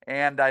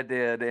 And I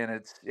did, and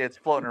it's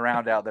floating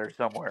around out there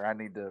somewhere. I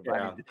need to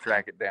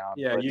track it down.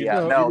 Yeah, but you need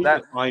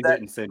to find it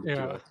and send it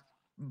to us.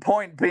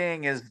 point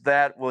being is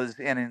that was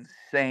an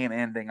insane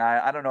ending.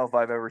 I don't know if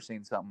I've ever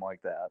seen something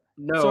like that.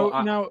 No,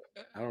 so now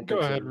I don't go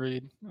think ahead, so.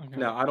 Reed. Okay.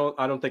 No,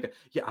 I don't think.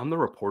 Yeah, I'm the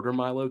reporter,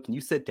 Milo. Can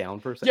you sit down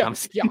for a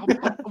second?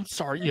 I'm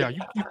sorry. Yeah,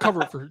 you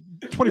cover it for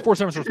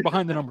 24/7, so it's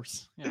behind the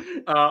numbers.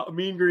 Yeah.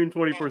 Mean Green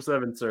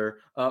 24/7, sir.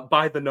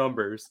 By the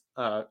numbers.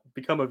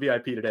 Become a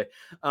VIP today.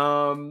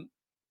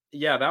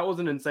 Yeah, that was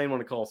an insane one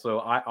to call. So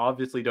I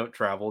obviously don't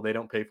travel. They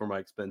don't pay for my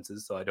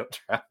expenses, so I don't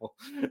travel.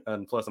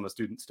 And plus, I'm a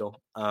student still.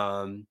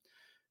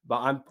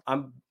 But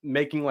I'm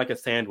making like a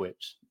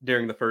sandwich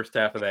during the first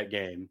half of that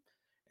game,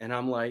 and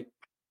I'm like,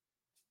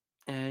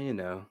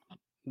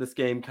 this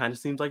game kind of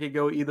seems like it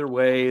go either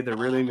way. They're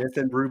really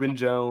missing Reuben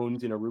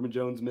Jones. Reuben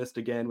Jones missed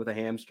again with a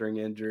hamstring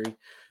injury.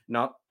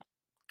 Not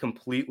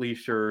completely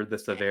sure the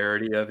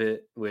severity of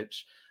it,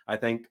 which I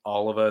think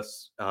all of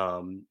us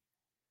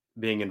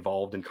being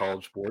involved in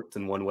college sports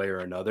in one way or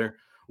another,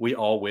 we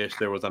all wish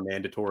there was a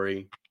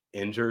mandatory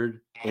injury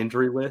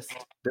list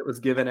that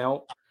was given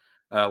out,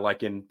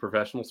 like in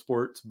professional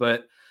sports.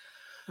 But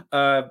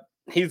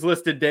he's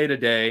listed day to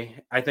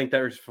day. I think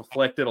that was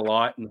reflected a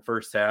lot in the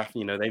first half.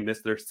 They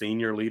missed their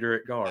senior leader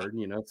at guard,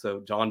 so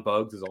John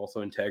Buggs is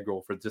also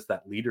integral for just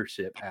that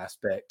leadership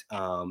aspect.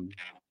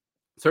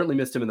 Certainly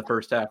missed him in the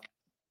first half.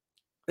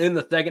 In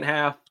the second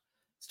half,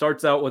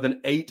 starts out with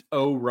an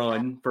 8-0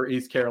 run for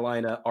East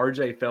Carolina.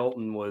 RJ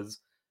Felton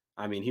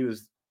he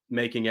was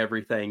making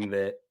everything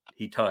that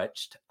he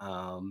touched.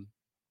 Kind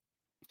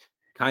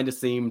of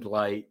seemed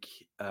like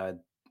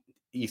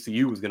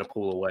ECU was going to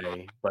pull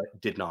away,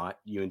 but did not.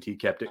 UNT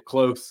kept it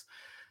close.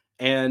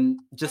 And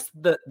just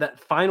that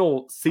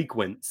final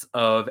sequence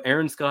of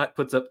Aaron Scott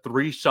puts up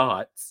 3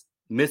 shots,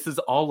 misses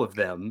all of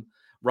them.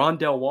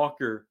 Rondell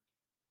Walker,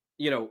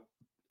 an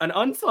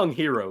unsung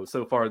hero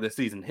so far this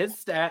season. His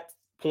stats,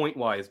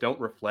 point-wise, don't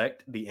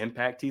reflect the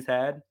impact he's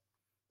had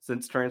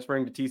since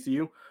transferring to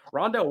TCU.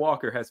 Rondell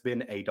Walker has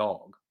been a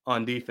dog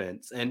on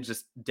defense and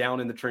just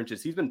down in the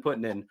trenches. He's been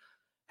putting in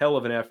hell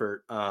of an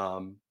effort.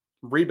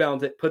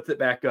 Rebounds it, puts it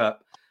back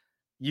up.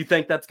 You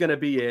think that's going to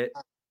be it?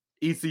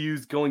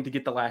 ECU's going to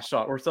get the last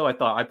shot, or so I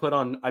thought. I put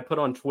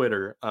on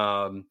Twitter,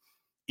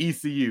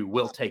 ECU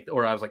will take,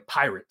 or I was like,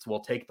 Pirates will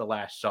take the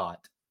last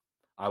shot.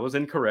 I was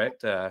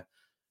incorrect.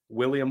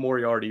 William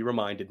Moriarty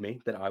reminded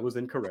me that I was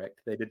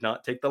incorrect. They did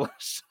not take the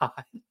last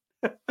shot.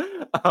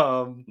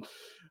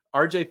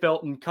 RJ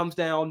Felton comes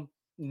down,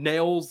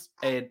 nails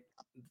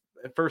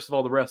first of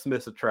all, the refs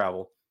miss a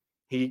travel.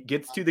 He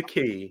gets to the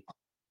key,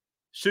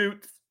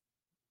 shoots,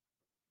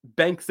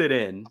 banks it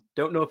in.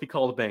 Don't know if he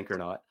called a bank or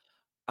not.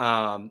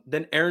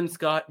 Then Aaron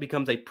Scott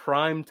becomes a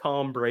prime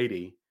Tom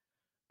Brady,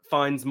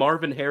 finds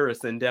Marvin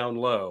Harrison down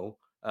low,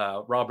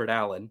 Robert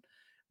Allen.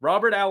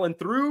 Robert Allen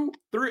threw,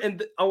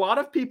 and a lot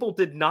of people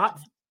did not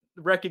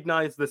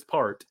recognize this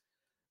part.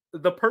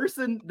 The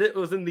person that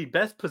was in the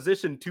best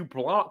position to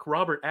block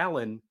Robert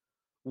Allen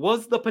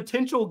was the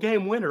potential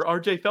game winner,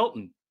 RJ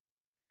Felton.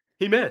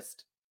 He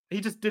missed.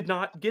 He just did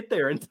not get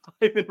there in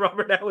time, and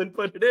Robert Allen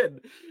put it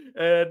in.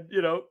 And,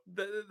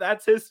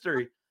 that's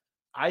history.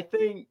 I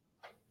think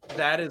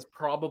that is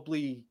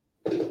probably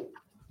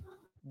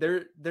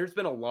there's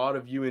been a lot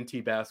of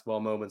UNT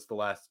basketball moments the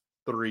last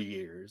 3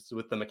 years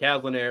with the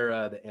McCaslin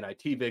era, the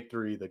NIT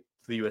victory, the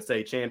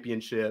USA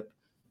championship,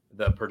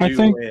 the Purdue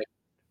win.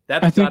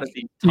 That's got to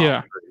be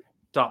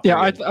top three.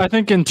 I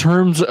think in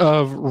terms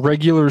of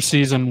regular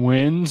season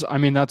wins,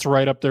 that's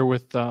right up there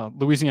with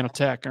Louisiana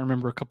Tech. I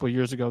remember a couple of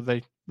years ago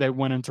they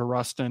went into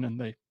Ruston and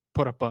they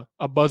put up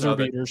a buzzer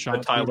beater shot.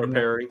 The Tyler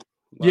Perry.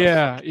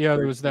 Yeah,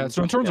 there was that.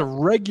 So in terms of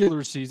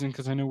regular season,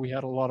 because I know we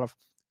had a lot of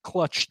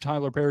clutch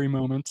Tyler Perry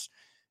moments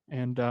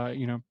and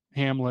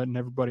Hamlet and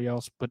everybody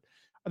else, but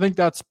I think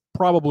that's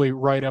probably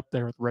right up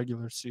there with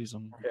regular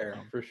season. Yeah,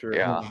 for sure.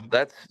 Yeah,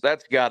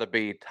 that's got to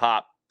be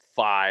top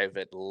 5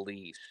 at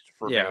least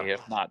for me,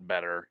 if not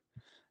better.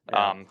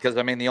 Because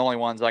the only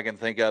ones I can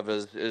think of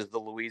is the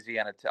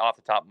Louisiana, off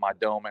the top of my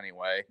dome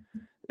anyway,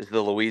 is the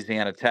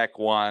Louisiana Tech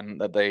one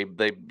that they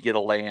get a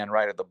lay-in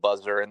right at the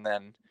buzzer, and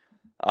then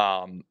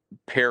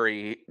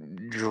Perry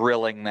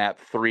drilling that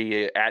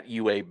 3 at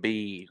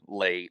UAB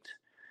late.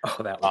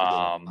 Oh, that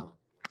was good.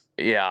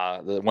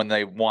 When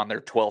they won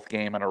their 12th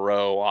game in a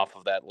row off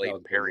of that late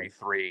Perry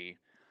 3.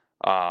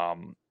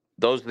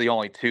 Those are the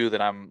only 2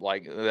 that I'm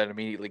like that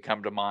immediately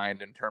come to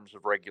mind in terms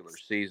of regular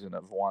season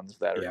of ones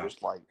that are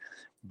just like,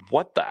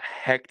 what the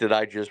heck did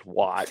I just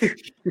watch?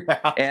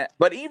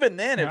 But even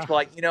then, it's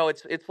like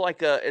it's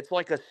like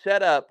a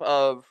setup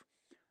of,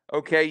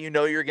 okay,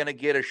 you're going to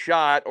get a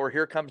shot, or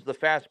here comes the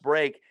fast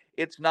break.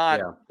 It's not.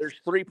 There's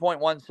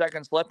 3.1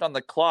 seconds left on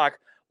the clock.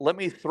 Let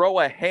me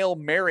throw a Hail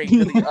Mary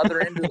to the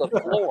other end of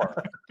the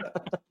floor.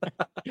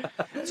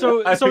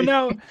 So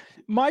now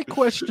my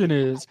question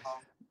is,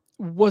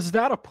 was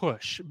that a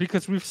push?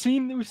 Because we've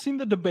seen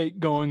the debate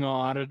going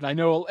on, and I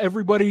know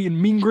everybody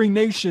in Mean Green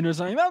Nation is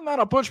saying that's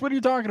not a push. What are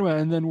you talking about?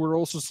 And then we're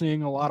also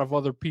seeing a lot of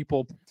other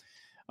people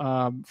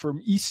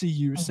from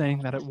ECU saying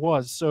that it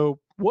was. So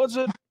was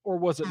it or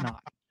was it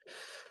not?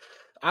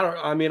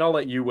 I'll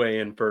let you weigh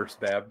in first,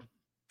 Babb.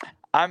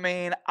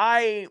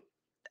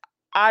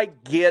 I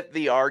get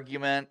the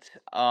argument.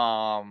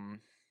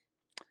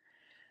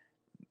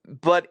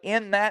 But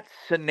in that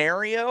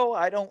scenario,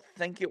 I don't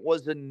think it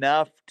was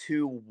enough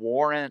to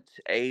warrant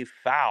a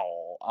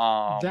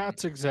foul.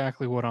 That's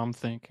exactly what I'm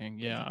thinking.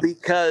 Yeah.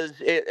 Because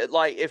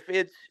if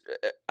it's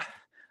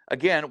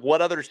again,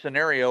 what other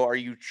scenario are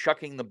you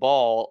chucking the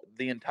ball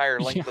the entire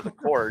length of the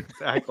court?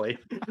 Exactly.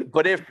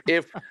 But if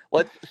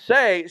let's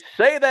say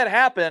that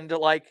happened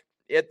like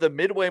at the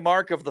midway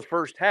mark of the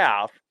first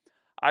half,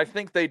 I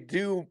think they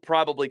do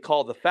probably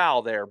call the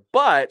foul there,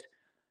 but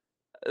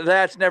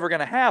that's never going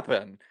to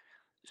happen.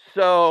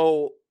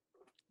 So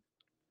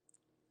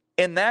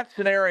in that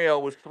scenario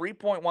with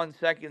 3.1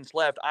 seconds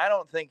left, I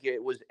don't think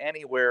it was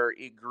anywhere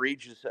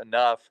egregious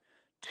enough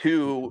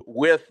to,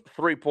 with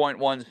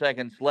 3.1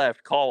 seconds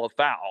left, call a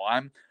foul.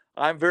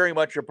 I'm very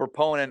much a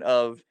proponent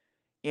of,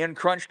 in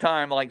crunch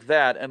time like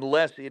that,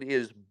 unless it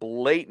is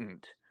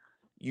blatant,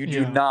 you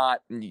do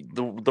not,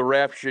 the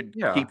ref should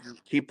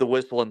keep the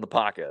whistle in the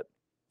pocket.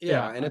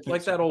 Yeah, and it's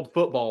like that old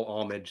football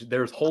homage.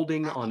 There's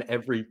holding on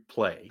every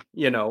play.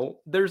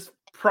 There's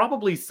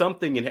probably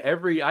something in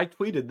every, I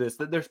tweeted this,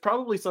 that there's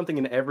probably something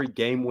in every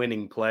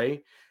game-winning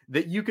play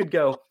that you could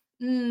go,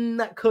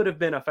 that could have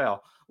been a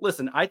foul.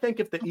 Listen, I think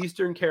if the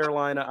Eastern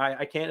Carolina,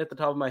 I can't at the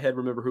top of my head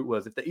remember who it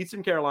was, if the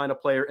Eastern Carolina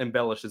player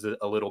embellishes it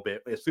a little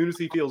bit, as soon as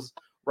he feels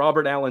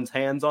Robert Allen's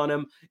hands on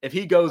him, if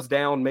he goes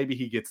down, maybe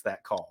he gets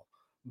that call.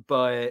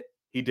 But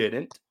he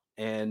didn't.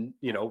 And,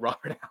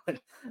 Robert Allen,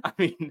 I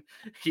mean,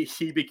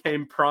 he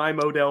became prime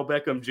Odell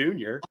Beckham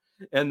Jr.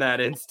 in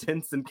that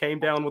instance and came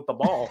down with the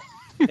ball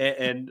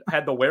and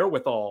had the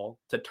wherewithal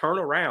to turn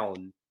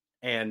around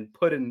and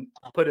put in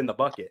the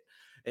bucket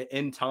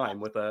in time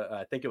with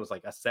I think it was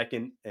like a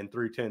second and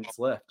 3/10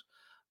 left.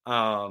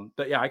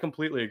 But yeah, I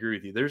completely agree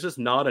with you. There's just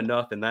not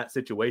enough in that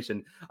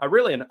situation.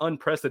 Really an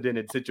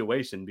unprecedented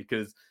situation,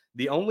 because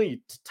the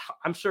only,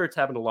 I'm sure it's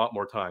happened a lot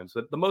more times,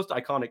 but the most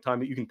iconic time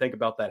that you can think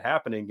about that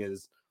happening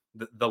is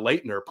the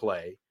Leitner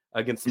play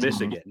against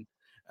Michigan.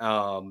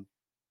 And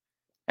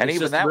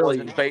even that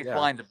wasn't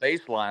baseline to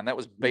baseline. That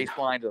was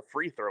baseline to the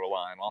free throw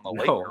line on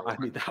the Leitner. I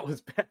mean, that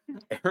was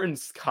Aaron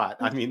Scott.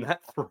 I mean,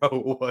 that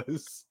throw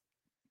was...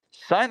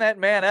 Sign that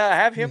man up.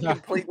 Have him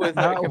compete with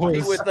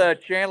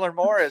Chandler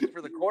Morris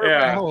for the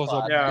quarterback.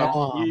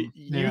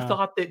 You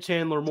thought that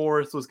Chandler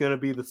Morris was going to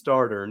be the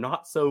starter.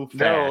 Not so fast.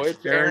 No,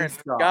 it's Aaron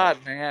Scott,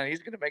 man. He's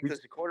going to make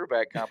this a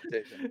quarterback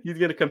competition. He's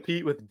going to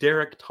compete with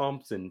Derek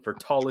Thompson for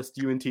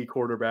tallest UNT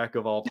quarterback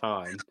of all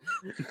time.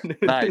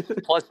 Nice.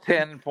 Plus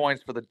 10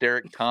 points for the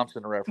Derek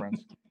Thompson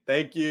reference.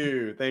 Thank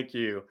you.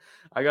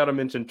 I got to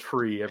mention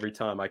Tree every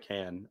time I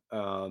can.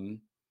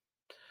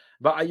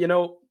 But,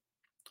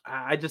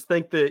 I just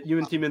think that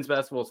UNT men's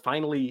basketball is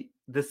finally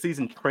this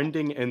season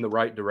trending in the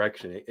right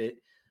direction.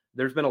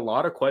 There's been a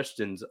lot of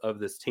questions of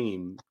this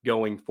team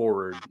going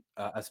forward,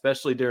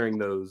 especially during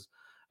those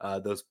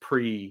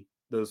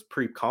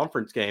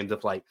pre-conference games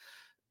of like,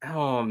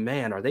 oh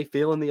man, are they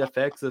feeling the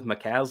effects of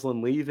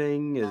McCaslin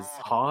leaving? Is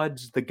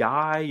Hodge the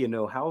guy?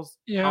 How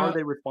are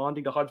they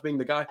responding to Hodge being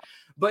the guy?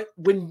 But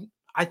when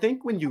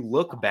you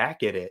look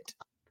back at it,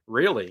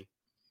 really,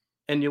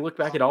 and you look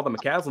back at all the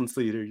McCaslin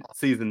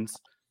seasons,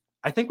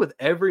 I think with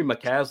every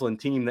McCaslin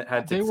team that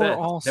had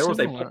success, there was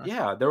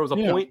a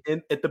point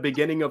at the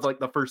beginning of like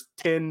the first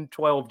 10,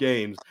 12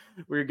 games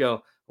where you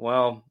go,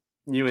 well,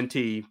 UNT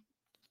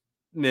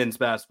men's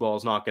basketball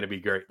is not going to be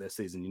great this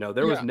season.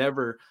 There was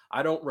never,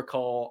 I don't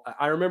recall.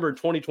 I remember in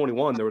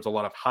 2021, there was a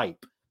lot of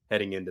hype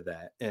heading into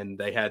that, and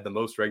they had the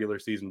most regular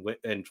season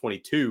in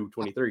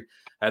 23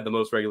 had the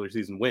most regular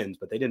season wins,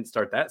 but they didn't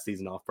start that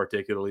season off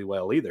particularly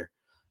well either.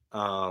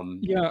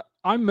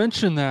 I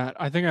mentioned that.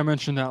 I think I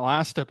mentioned that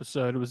last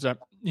episode. It was that,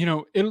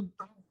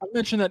 I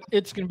mentioned that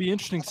it's going to be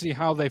interesting to see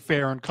how they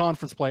fare in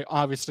conference play.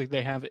 Obviously,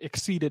 they have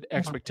exceeded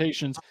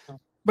expectations,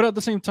 but at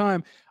the same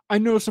time, I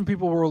know some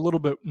people were a little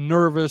bit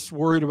nervous,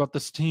 worried about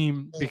this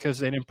team because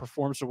they didn't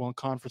perform so well in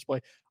conference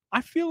play. I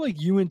feel like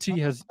UNT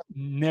has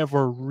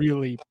never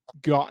really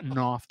gotten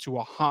off to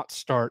a hot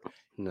start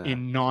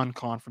in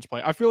non-conference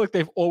play. I feel like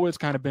they've always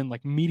kind of been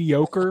like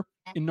mediocre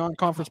in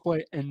non-conference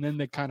play, and then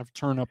they kind of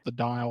turn up the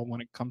dial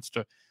when it comes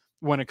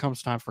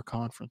time for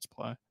conference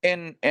play.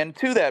 And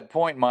to that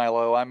point,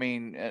 Milo, I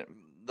mean,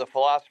 the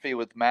philosophy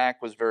with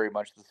Mac was very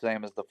much the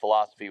same as the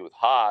philosophy with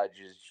Hodge.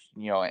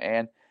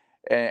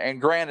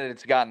 And granted,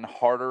 it's gotten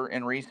harder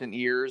in recent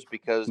years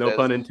because no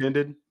pun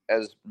intended.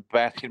 As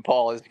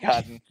basketball has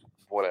gotten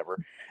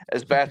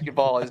as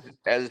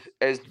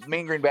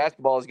Mean Green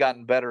basketball has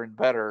gotten better and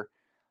better,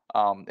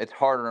 it's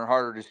harder and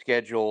harder to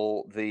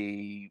schedule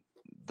the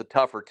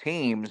tougher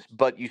teams.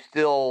 But you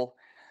still,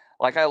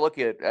 like I look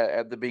at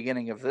the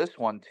beginning of this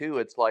one too,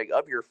 it's like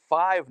of your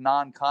 5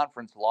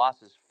 non-conference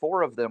losses,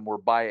 4 of them were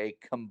by a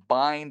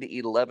combined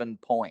 11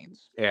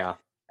 points. Yeah,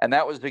 and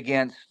that was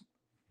against,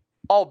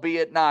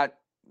 albeit not,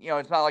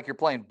 it's not like you're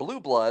playing Blue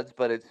Bloods,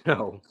 but it's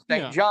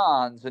St.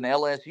 John's and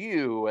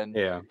LSU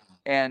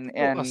and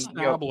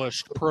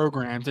established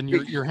programs, and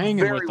you're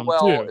hanging with them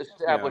well too.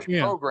 Established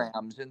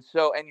programs, and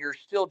you're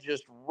still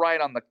just right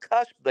on the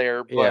cusp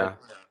there. But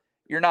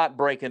not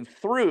breaking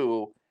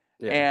through.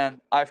 Yeah.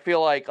 And I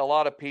feel like a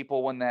lot of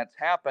people, when that's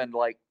happened,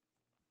 like,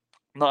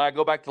 no, I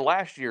go back to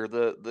last year,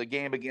 the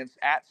game against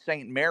at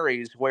St.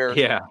 Mary's, where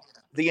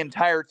the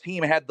entire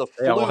team had the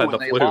They all flu had and the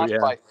they flu, lost yeah.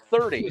 by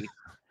 30.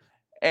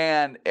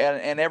 And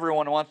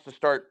everyone wants to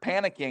start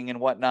panicking and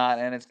whatnot.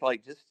 And it's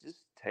like, just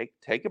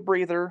take a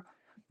breather.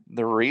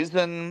 The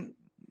reason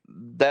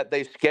that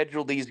they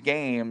schedule these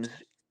games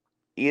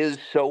is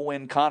so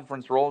when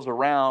conference rolls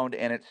around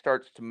and it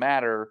starts to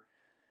matter,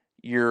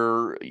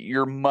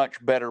 you're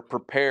much better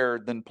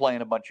prepared than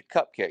playing a bunch of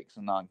cupcakes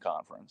in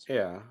non-conference.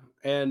 Yeah.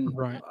 And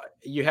Right.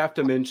 you have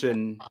to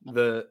mention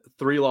the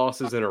 3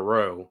 losses in a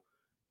row.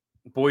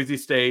 Boise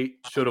State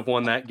should have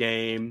won that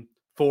game.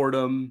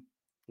 Fordham,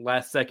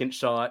 last second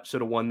shot,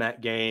 should have won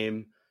that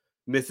game.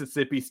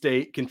 Mississippi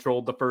State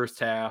controlled the first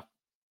half,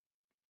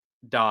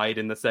 died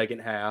in the second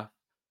half.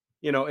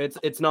 You know,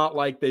 it's not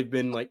like they've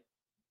been like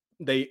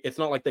it's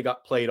not like they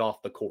got played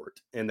off the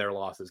court in their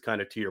losses,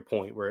 kind of to your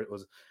point, where it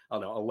was, I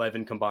don't know,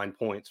 11 combined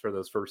points for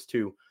those first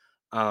 2.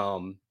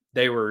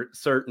 They were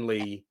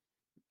certainly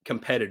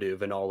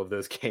competitive in all of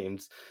those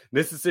games.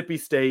 Mississippi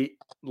State,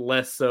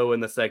 less so in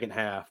the second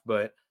half,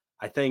 but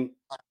I think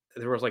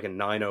there was like a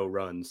 9-0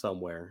 run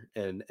somewhere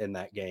in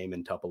that game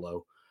in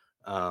Tupelo.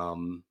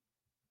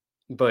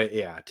 But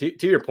yeah,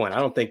 to your point, I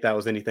don't think that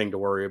was anything to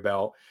worry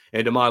about.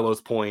 And to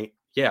Milo's point,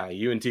 yeah,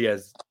 UNT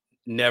has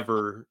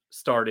never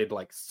started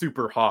like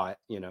super hot.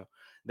 You know,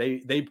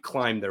 they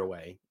climbed their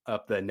way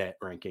up the net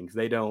rankings.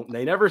 They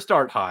never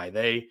start high.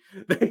 They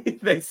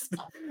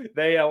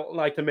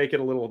like to make it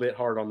a little bit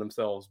hard on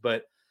themselves.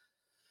 But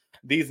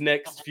these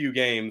next few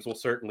games will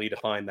certainly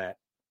define that.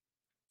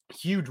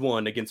 Huge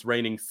one against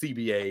reigning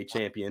CBA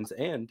champions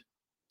and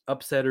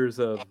upsetters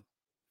of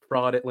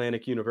fraud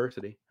Atlantic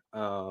University.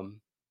 Yeah,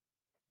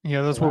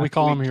 that's what we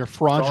call them here,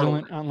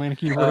 fraudulent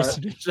Atlantic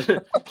University.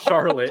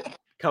 Charlotte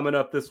coming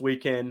up this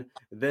weekend.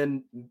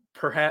 Then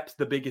perhaps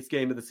the biggest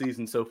game of the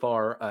season so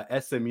far,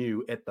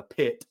 SMU at the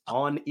Pit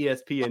on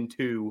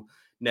ESPN2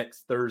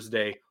 next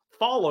Thursday,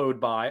 followed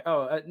by,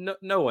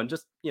 no one,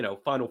 just,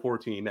 Final Four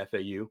team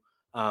FAU.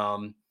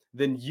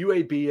 Then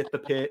UAB at the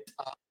Pit,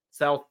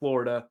 South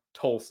Florida,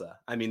 Tulsa.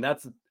 I mean,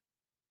 that's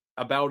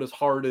about as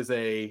hard as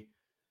a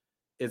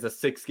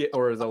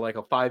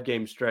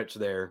 5-game stretch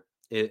there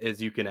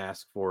as you can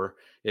ask for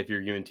if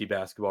you're UNT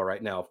basketball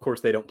right now. Of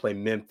course, they don't play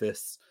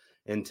Memphis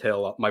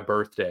until my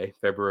birthday,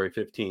 February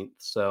 15th.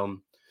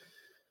 So,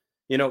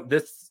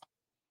 this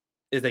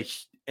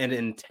is an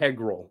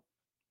integral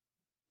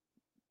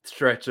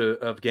stretch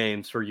of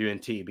games for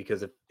UNT,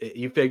 because if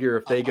you figure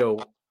if they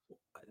go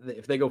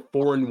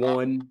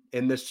 4-1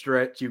 in this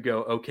stretch, you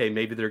go, okay,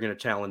 maybe they're going to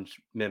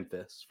challenge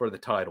Memphis for the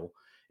title.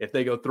 If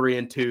they go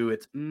 3-2,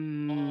 it's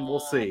we'll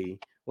see.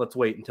 Let's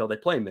wait until they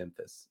play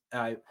Memphis.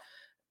 I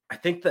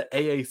think the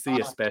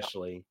AAC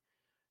especially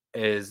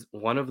is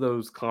one of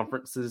those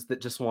conferences that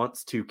just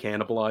wants to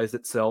cannibalize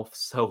itself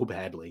so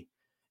badly.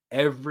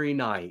 Every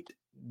night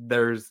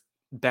there's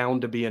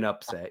bound to be an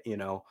upset.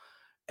 FAU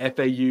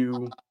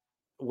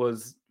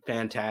was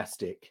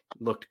fantastic,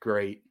 looked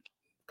great,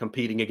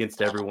 competing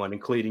against everyone,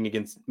 including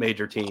against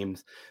major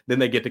teams. Then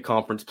they get to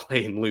conference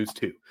play and lose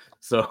 2.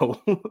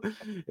 So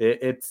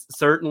it's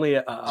certainly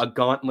a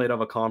gauntlet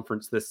of a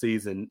conference this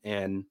season.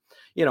 And,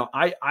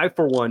 I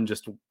for one,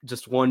 just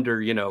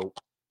wonder,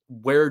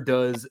 where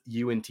does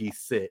UNT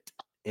sit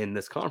in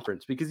this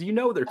conference? Because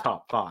they're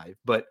top 5,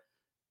 but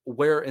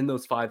where in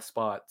those 5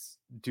 spots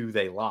do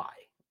they lie?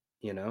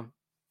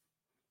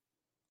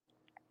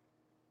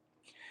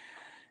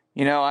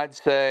 I'd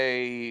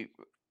say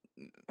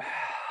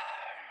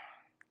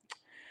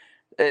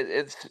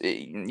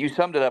you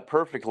summed it up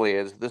perfectly.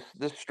 As this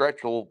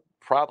stretch will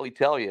probably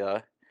tell you.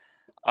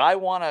 I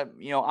want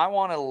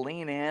to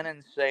lean in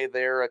and say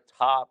they're a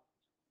top.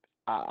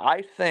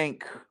 I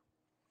think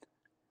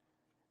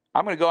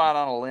I'm going to go out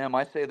on a limb.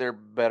 I say they're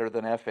better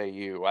than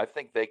FAU. I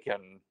think they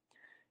can.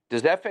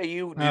 Does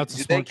FAU? That's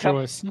a smart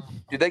choice.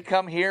 Do they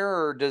come here,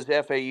 or does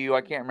FAU?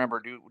 I can't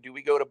remember. Do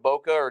we go to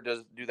Boca, or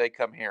do they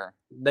come here?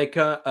 They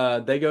go.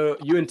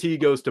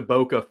 UNT goes to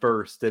Boca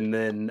first, and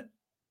then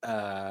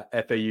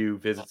FAU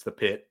visits the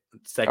Pit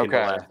second to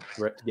last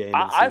game.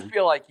 I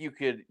feel like you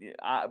could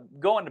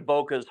going to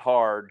Boca is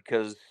hard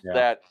because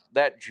that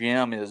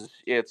gym is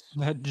it's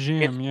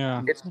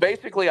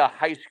basically a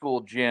high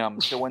school gym.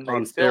 So when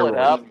they fill it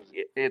up,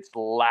 it's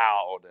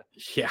loud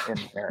in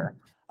there.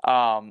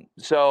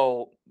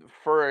 So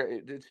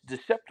it's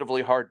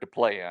deceptively hard to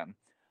play in.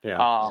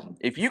 Yeah.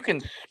 If you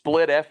can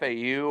split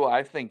FAU,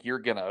 I think you're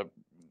gonna.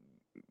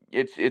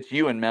 It's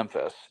you and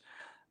Memphis,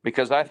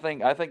 because I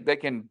think they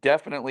can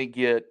definitely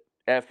get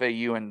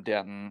FAU in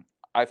Denton.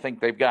 I think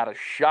they've got a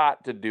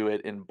shot to do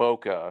it in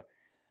Boca,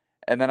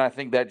 and then I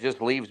think that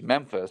just leaves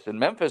Memphis, and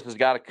Memphis has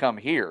got to come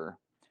here.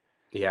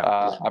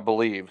 Yeah, I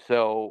believe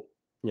so.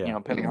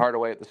 Penny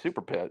Hardaway at the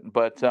Super Pit,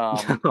 but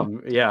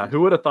who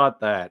would have thought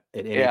that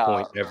at any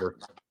point ever?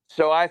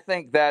 So I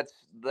think that's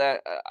that.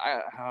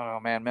 Oh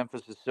man,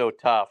 Memphis is so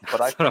tough. But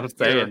that's what I'm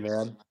saying,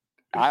 man.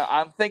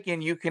 I'm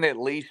thinking you can at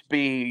least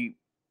be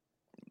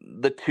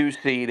the 2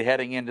 seed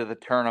heading into the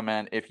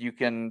tournament, if you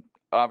can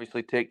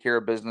obviously take care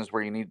of business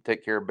where you need to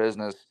take care of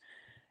business,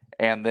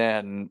 and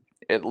then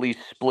at least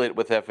split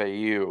with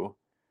FAU.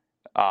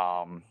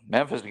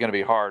 Memphis is going to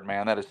be hard,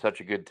 man. That is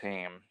such a good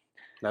team.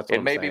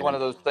 It may be one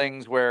of those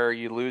things where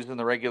you lose in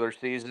the regular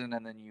season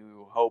and then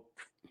you hope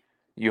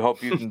you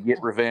can get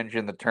revenge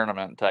in the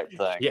tournament type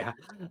thing. Yeah,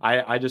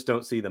 I just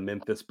don't see the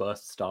Memphis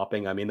bust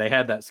stopping. I mean, they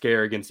had that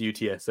scare against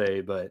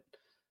UTSA, but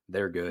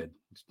they're good.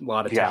 A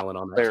lot of talent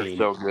on that team.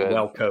 So good.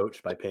 Well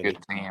coached by Penny. Good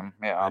team.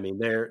 Yeah. I mean,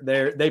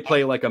 they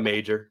play like a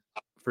major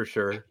for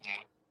sure.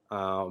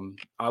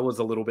 I was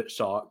a little bit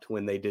shocked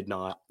when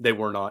they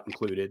were not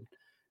included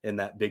in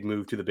that big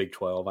move to the Big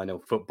 12. I know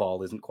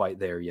football isn't quite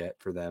there yet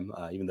for them,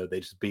 even though they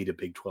just beat a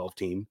Big 12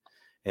 team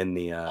in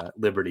the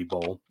Liberty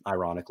Bowl,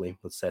 ironically,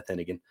 with Seth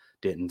Hennigan,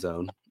 Denton's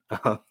own.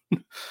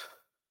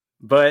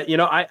 But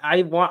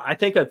I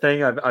think a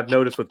thing I've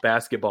noticed with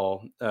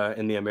basketball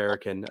in the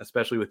American,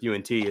 especially with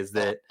UNT, is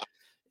that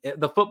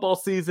the football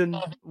season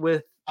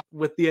with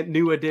the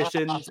new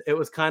additions, it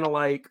was kind of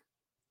like,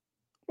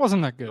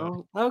 wasn't that good?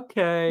 Oh,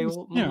 okay,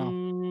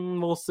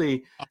 we'll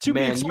see. To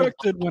be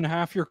expected when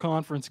half your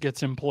conference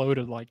gets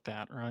imploded like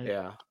that, right?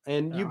 Yeah,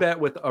 and you bet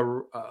with a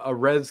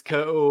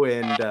Rezko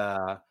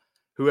and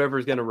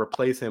whoever's going to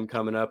replace him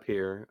coming up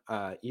here,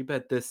 you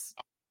bet this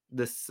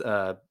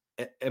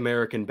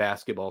American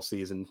basketball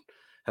season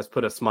has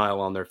put a smile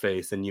on their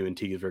face in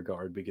UNT's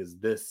regard, because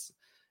this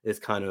is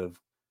kind of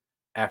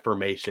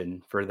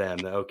affirmation for them.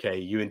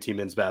 Okay, UNT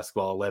men's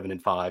basketball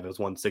 11-5 has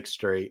won 6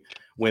 straight.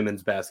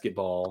 Women's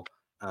basketball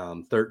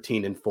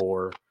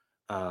 13-4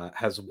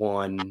 has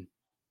won,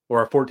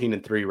 or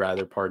 14-3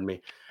 rather, pardon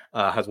me,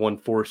 has won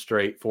 4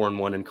 straight,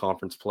 4-1 in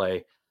conference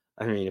play.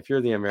 I mean, if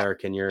you're the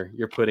American,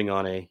 you're putting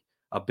on a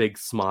big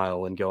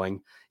smile and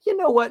going, you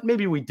know what,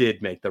 maybe we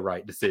did make the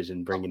right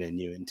decision bringing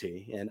in UNT,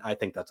 and I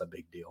think that's a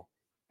big deal.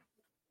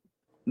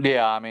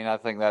 Yeah, I mean, I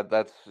think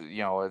that's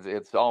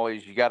it's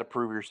always, you got to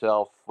prove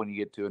yourself when you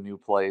get to a new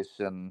place,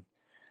 and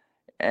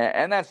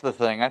that's the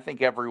thing. I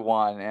think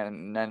everyone,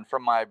 and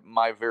from my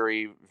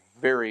very,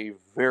 very,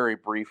 very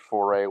brief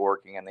foray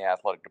working in the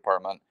athletic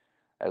department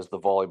as the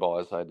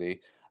volleyball SID,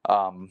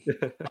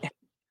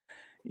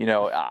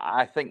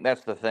 I think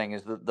that's the thing,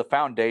 is the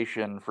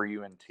foundation for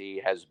UNT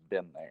has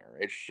been there.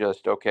 It's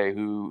just, okay,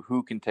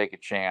 who can take a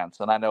chance?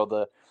 And I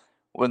know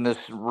when this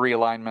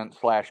realignment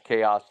 /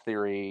 chaos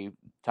theory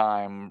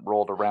time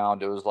rolled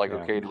around, it was like,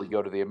 okay, do we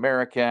go to the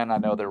American? I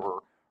know there were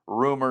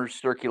rumors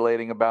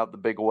circulating about the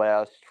Big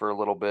West for a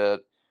little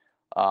bit.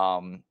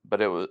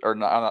 But it was, or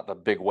not the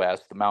Big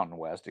West, the Mountain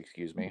West,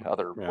 excuse me,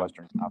 other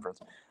Western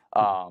Conference.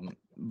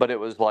 But it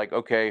was like,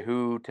 okay,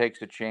 who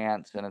takes a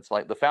chance? And it's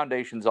like, the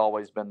foundation's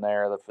always been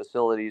there. The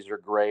facilities are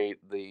great.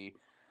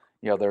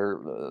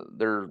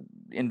 They're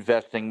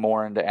investing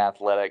more into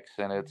athletics,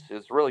 and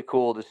it's really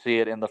cool to see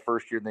it in the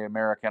first year in the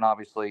American.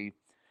 Obviously,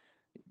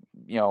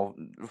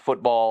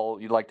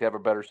 football, you'd like to have a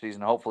better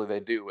season. Hopefully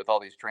they do with all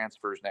these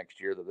transfers next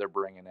year that they're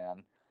bringing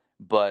in.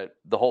 But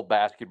the whole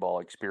basketball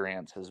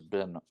experience has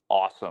been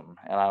awesome,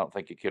 and I don't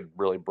think it could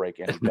really break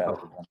any better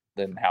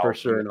than how. For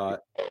sure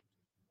not.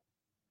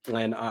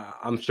 And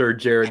I'm sure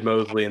Jared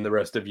Mosley and the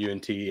rest of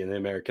UNT and the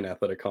American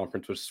Athletic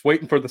Conference was just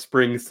waiting for the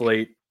spring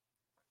slate,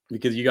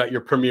 because you got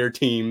your premier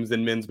teams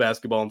in men's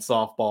basketball and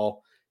softball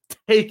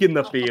taking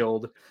the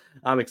field.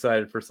 I'm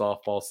excited for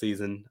softball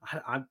season.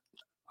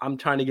 I'm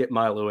trying to get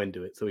Milo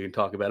into it so we can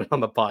talk about it on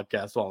the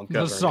podcast while I'm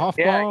covering the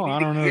softball. I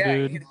don't know,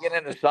 dude. You need to get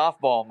into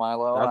softball,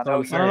 Milo. I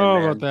don't know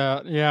about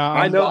that. Yeah,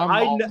 I know.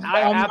 I'm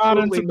not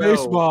into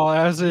baseball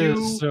as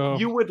is. So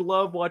you would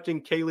love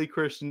watching Kaylee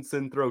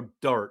Christensen throw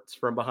darts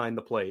from behind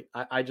the plate.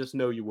 I just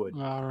know you would.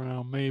 I don't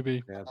know.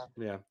 Maybe.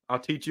 Yeah. I'll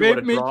teach you what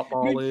a drop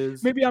ball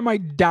is. Maybe I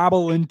might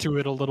dabble into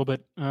it a little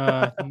bit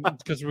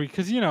because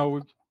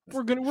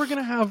we're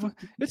gonna have,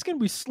 it's gonna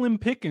be slim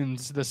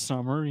pickings this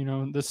summer,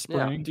 this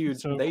spring. Yeah, dude,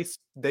 so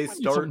they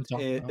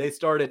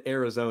start at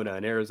Arizona,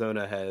 and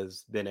Arizona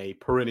has been a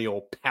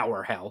perennial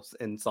powerhouse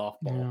in softball.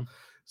 Yeah.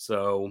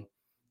 So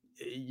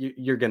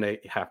you're gonna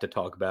have to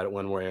talk about it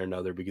one way or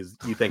another, because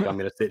you think I'm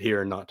gonna sit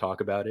here and not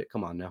talk about it?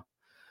 Come on now.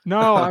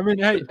 No, I mean,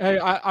 hey,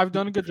 I've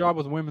done a good job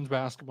with women's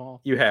basketball.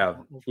 You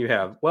have.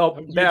 Well,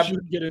 Babb, you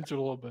should get into it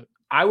a little bit.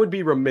 I would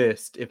be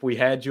remiss if we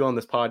had you on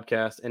this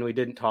podcast and we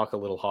didn't talk a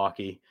little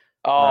hockey.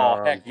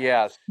 Oh, heck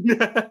yes.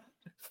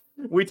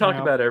 We talk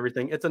about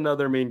everything. It's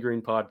another Mean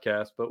Green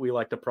podcast, but we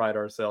like to pride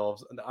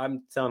ourselves.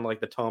 I'm sounding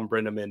like the Tom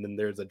Brenneman and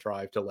There's a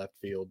Drive to Left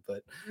Field,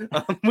 but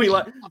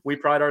we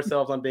pride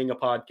ourselves on being a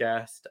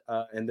podcast,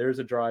 and There's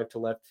a Drive to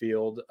Left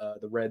Field.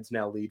 The Reds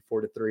now lead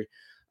 4-3.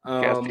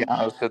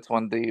 Castellanos hits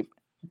one deep.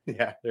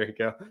 Yeah, there you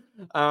go.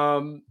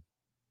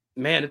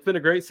 Man, it's been a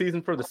great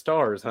season for the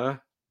Stars, huh?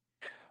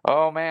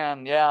 Oh,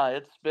 man, yeah,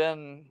 it's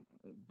been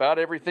about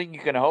everything you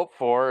can hope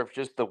for. If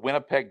just the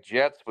Winnipeg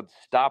Jets would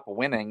stop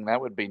winning, that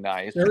would be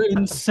nice. They're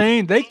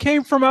insane. They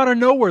came from out of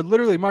nowhere.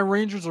 Literally, my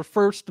Rangers are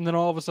first, and then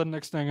all of a sudden,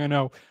 next thing I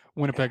know,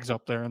 Winnipeg's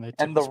up there, and they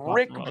took And the spot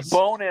Rick from us.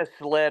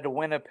 Bowness-led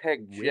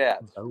Winnipeg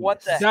Jets.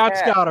 What the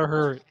That's heck? gotta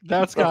hurt.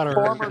 That's gotta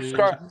hurt. Former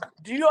star.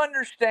 Do you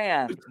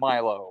understand,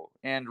 Milo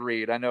and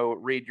Reed? I know,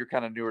 Reed, you're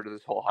kind of newer to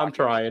this whole hockey.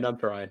 I'm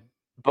trying.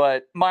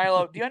 But,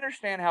 Milo, do you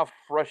understand how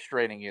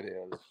frustrating it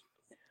is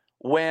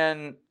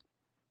when,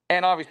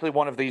 and obviously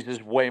one of these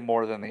is way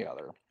more than the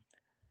other,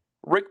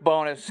 Rick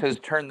Bowness has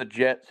turned the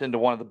Jets into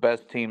one of the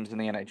best teams in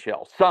the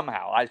NHL.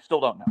 Somehow. I still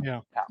don't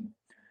know how.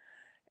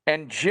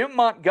 And Jim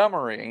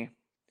Montgomery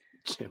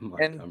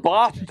in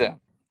Boston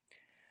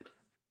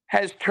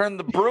has turned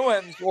the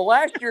Bruins,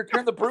 last year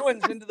turned the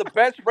Bruins into the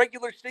best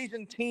regular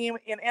season team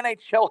in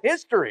NHL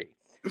history.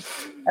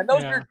 And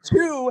those are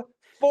two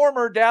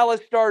former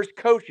Dallas Stars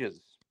coaches.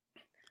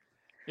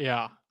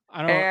 Yeah.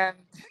 I don't...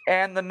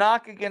 And the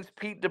knock against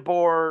Pete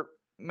DeBoer,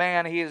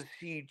 man,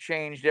 he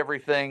changed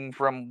everything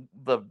from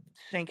the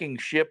sinking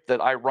ship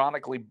that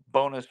ironically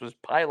Bowness was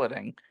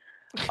piloting.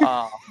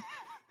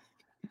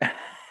 And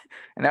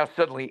now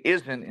suddenly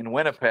isn't in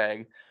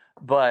Winnipeg,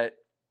 but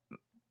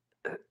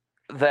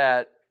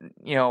that,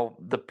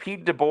 the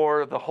Pete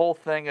DeBoer, the whole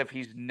thing of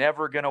he's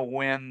never going to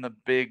win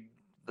the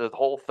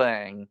whole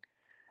thing.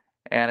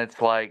 And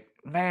it's like,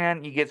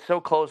 man, you get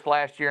so close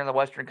last year in the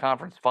Western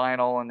Conference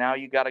Final, and now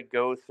you got to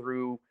go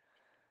through,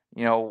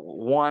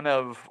 one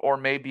of, or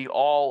maybe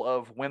all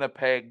of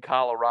Winnipeg,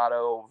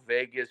 Colorado,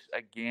 Vegas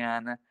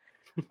again.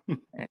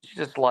 It's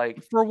just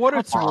like, for what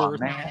it's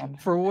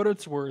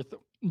worth,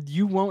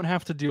 you won't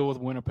have to deal with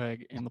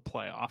Winnipeg in the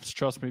playoffs.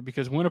 Trust me,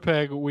 because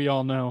Winnipeg, we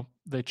all know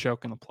they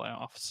choke in the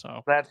playoffs.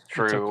 So that's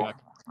true. Okay.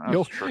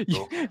 That's true.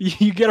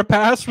 You get a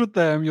pass with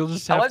them. You'll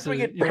just have unless to, we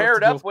get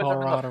paired up with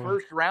them in the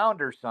first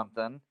round or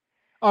something.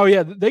 Oh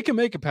yeah, they can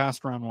make it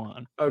past round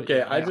one. Okay,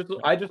 yeah.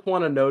 I just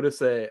want to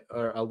notice a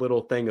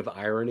little thing of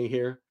irony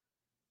here.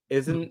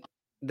 Isn't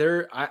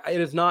there?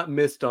 It is not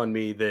missed on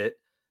me that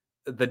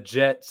the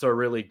Jets are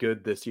really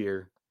good this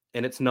year,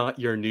 and it's not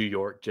your New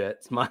York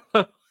Jets, Milo.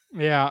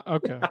 Yeah.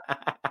 Okay.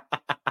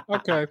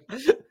 Okay.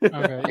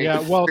 Yeah.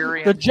 Well,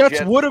 the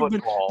Jets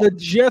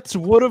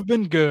would have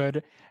been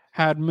good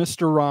had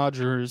Mr.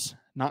 Rogers,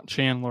 not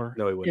Chandler.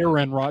 No, he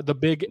wouldn't. The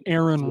big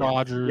Aaron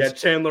Rodgers. Yeah,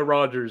 Chandler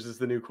Rogers is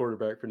the new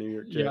quarterback for New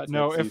York Jets. Yeah.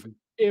 No.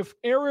 If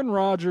Aaron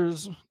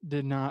Rodgers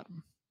did not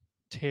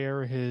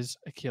tear his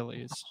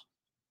Achilles,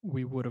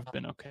 we would have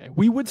been okay.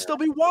 We would still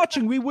be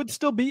watching. We would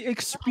still be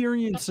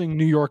experiencing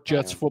New York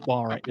Jets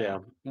football right now. Yeah.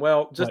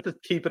 Well, just to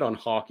keep it on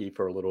hockey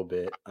for a little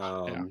bit.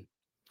 Man,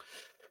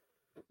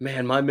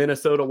 my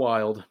Minnesota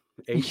Wild,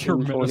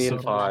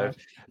 18-20-5.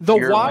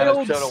 The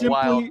Wild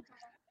simply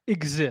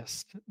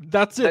exist.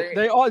 That's it.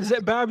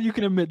 Zac Babb, you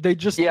can admit, they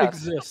just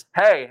exist.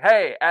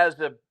 Hey, as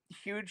a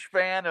huge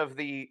fan of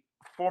the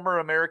former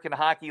American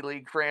Hockey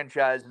League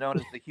franchise known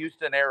as the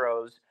Houston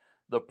Aeros,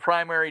 the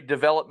primary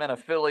development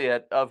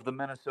affiliate of the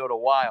Minnesota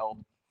Wild,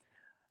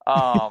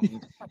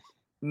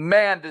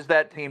 man, does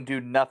that team do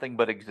nothing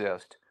but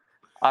exist.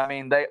 I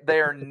mean,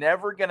 they are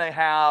never going to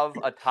have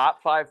a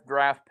top 5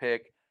 draft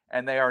pick,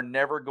 and they are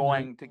never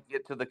going to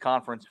get to the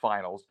conference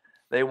finals.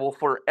 They will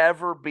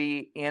forever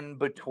be in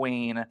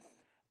between.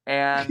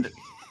 And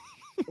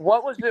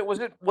what was it? Was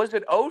it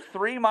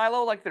 03,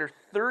 Milo? Like their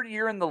third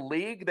year in the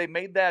league, they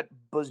made that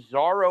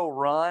bizarro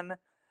run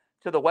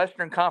to the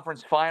Western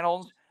Conference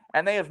Finals,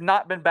 and they have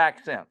not been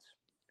back since.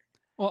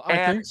 Well,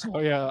 I think so,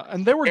 yeah.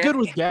 And they were good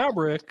with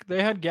Gabrick.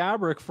 They had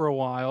Gabrick for a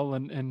while,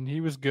 and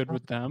he was good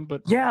with them.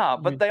 But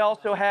they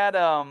also had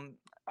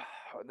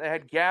they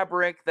had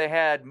Gabrick.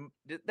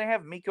 Did they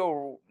have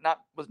Mikko?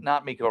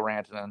 Not Mikko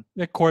Rantanen.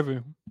 Yeah,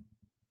 Koivu.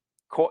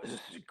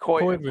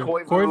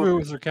 Koivu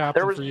was their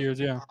captain for years.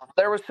 Yeah.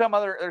 There's some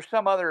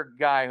other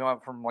guy who I'm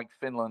from like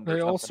Finland. They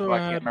also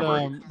had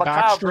Mikhail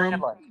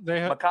Backstrom.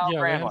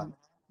 Granlund.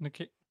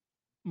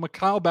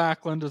 Mikhail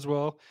Backlund as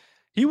well.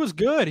 He was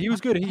good. He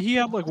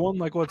had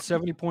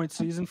 70-point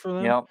season for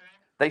them. Yep.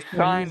 They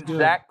signed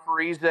Zach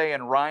Parise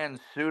and Ryan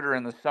Suter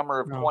in the summer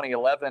of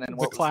 2011, and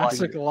the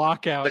classic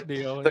lockout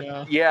deal.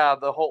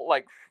 The whole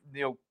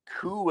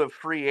coup of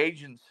free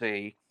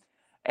agency,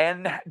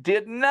 and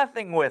did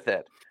nothing with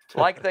it,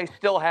 like they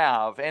still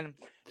have. And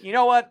you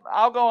know what?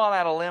 I'll go on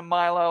out a limb,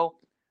 Milo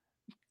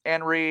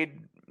and Reed.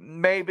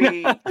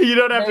 Maybe you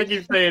don't have to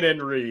keep saying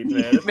and Reed,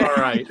 man. It's all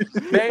right.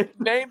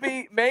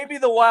 Maybe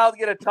the Wild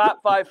get a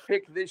top 5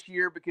 pick this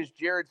year because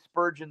Jared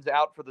Spurgeon's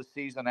out for the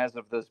season as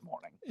of this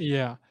morning.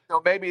 Yeah.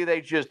 So maybe they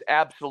just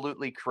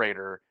absolutely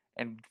crater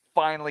and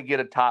finally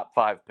get a top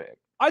 5 pick.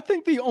 I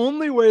think the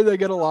only way they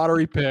get a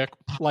lottery pick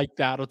like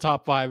that, a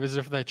top 5, is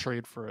if they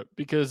trade for it.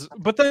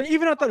 But then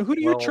even at that, who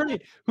do you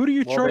trade? Who do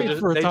you trade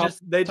for a top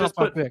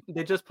 5 pick?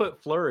 They just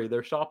put Fleury.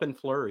 They're shopping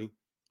Fleury.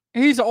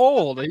 He's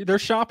old. They're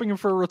shopping him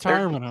for a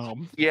retirement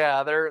home.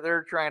 Yeah,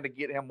 they're trying to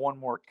get him one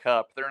more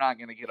cup. They're not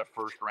going to get a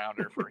first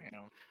rounder for him.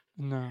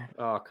 No.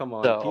 Oh, come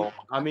on. So,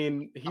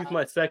 he's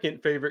my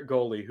second favorite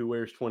goalie who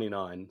wears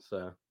 29.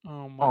 So.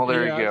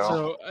 There you go.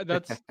 So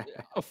that's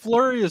a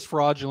Fleury is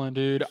fraudulent,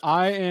 dude.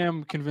 I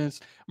am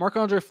convinced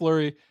Marc-Andre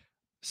Fleury,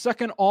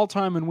 second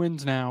all-time in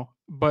wins now,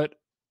 but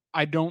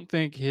I don't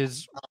think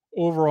his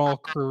overall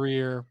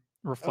career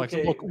reflexive.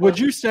 Okay, Look, would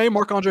you say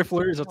Marc-Andre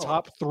Fleury is a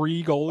top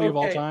 3 goalie of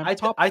all time?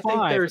 I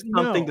think there's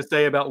something to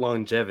say about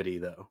longevity,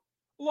 though.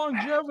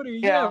 Longevity,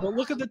 yeah, but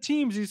look at the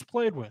teams he's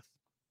played with.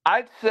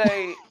 I'd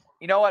say,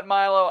 you know what,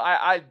 Milo?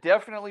 I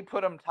definitely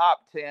put him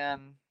top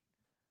 10.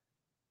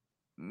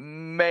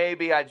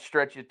 Maybe I'd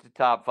stretch it to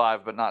top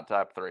 5, but not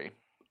top 3.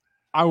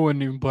 I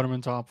wouldn't even put him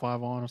in top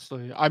 5,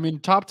 honestly. I mean,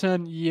 top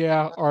 10,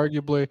 yeah,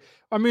 arguably.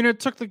 I mean, it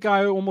took the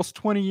guy almost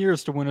 20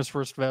 years to win his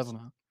first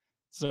Vezina.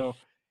 So,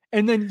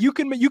 and then you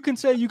can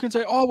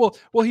say, oh,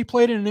 well, he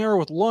played in an era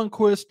with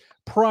Lundqvist,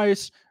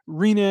 Price,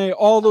 Rene,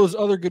 all those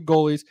other good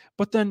goalies.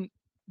 But then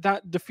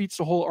that defeats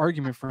the whole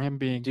argument for him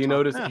being. Do you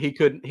notice he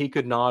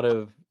could not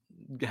have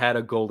had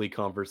a goalie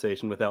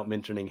conversation without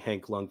mentioning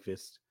Hank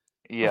Lundqvist?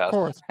 Yes. Of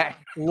course.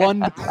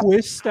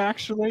 Lundqvist,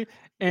 actually.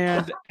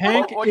 And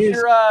Hank okay,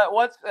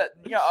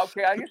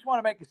 I just want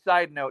to make a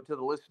side note to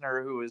the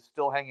listener who is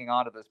still hanging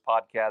on to this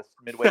podcast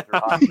midway through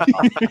hockey.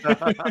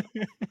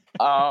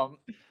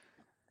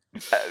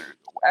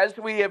 As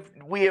we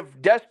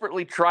have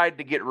desperately tried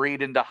to get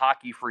Reed into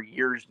hockey for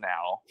years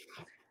now.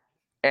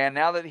 And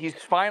now that he's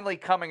finally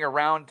coming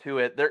around to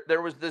it,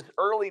 there was this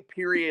early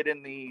period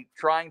in the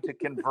trying to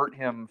convert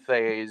him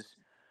phase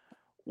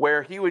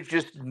where he would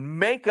just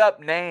make up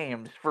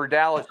names for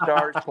Dallas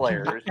Stars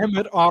players.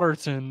 Emmett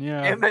Otterton,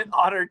 yeah. Emmett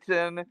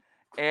Otterton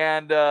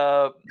and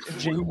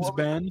James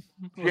Ben.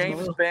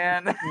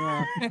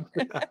 Yeah.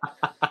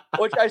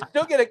 Which I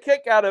still get a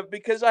kick out of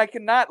because I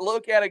cannot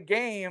look at a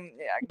game,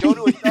 go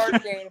to a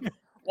Stars game,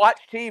 watch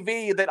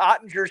TV that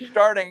Ottinger's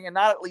starting and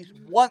not at least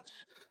once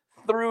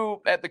through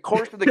at the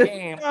course of the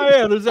game. Oh,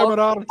 yeah, there's Emmett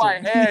Otterton. My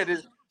head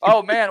is,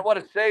 oh man, what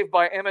a save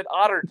by Emmett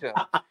Otterton.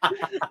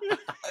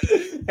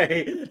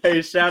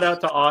 Hey, shout out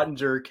to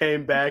Ottinger.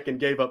 Came back and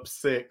gave up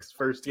 6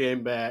 first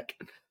game back.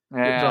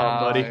 Good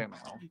job, buddy.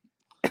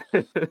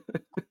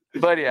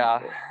 But yeah.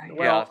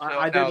 Well, yeah,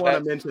 I did want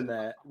to mention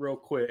that real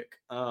quick.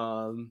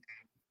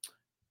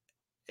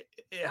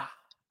 Yeah.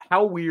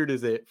 How weird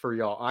is it for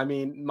y'all? I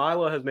mean,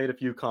 Milo has made a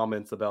few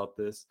comments about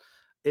this.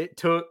 It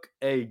took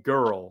a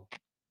girl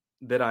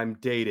that I'm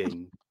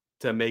dating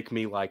to make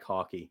me like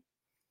hockey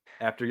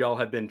after y'all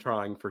have been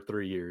trying for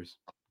 3 years.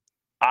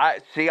 I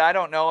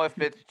don't know if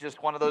it's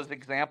just one of those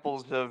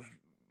examples of,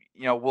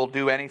 we'll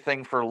do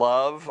anything for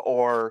love,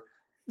 or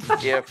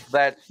if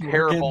that's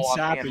terrible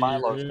on me and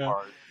Milo's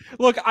part.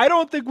 Look, I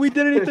don't think we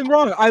did anything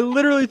wrong. I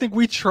literally think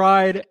we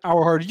tried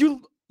our hardest.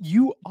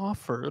 You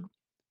offered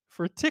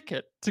for a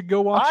ticket to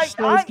go watch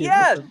Stars game.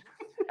 Yes.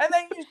 And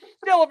then you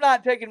still have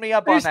not taken me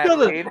up on that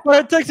lead.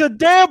 But it takes a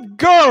damn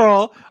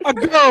girl for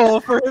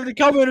him to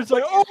come in and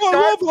say, "Oh,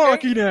 I love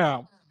hockey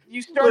now."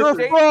 You start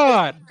dating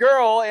a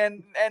girl,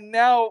 and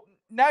now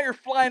you're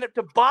flying up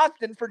to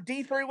Boston for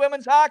D3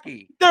 women's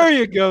hockey. There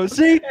you go.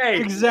 See,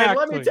 exactly.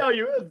 Let me tell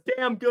you, it was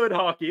damn good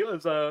hockey. It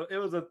was a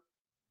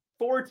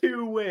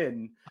 4-2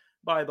 win,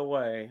 by the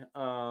way.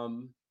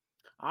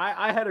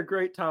 I had a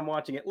great time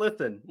watching it.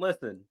 Listen.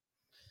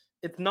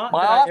 It's not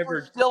my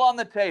offer still on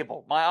the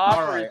table. My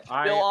offer is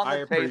still on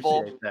the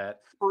table. That.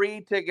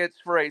 Free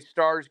tickets for a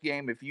Stars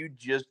game if you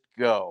just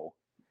go.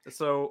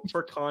 So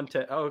for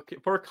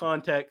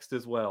context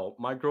as well,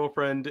 my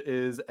girlfriend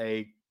is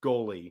a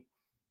goalie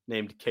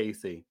named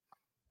Casey,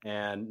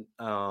 and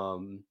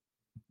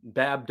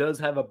Babb does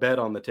have a bet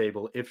on the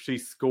table. If she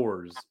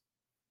scores,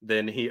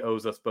 then he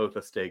owes us both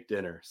a steak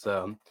dinner.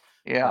 So.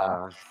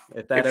 Yeah,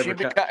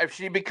 if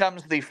she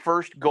becomes the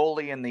first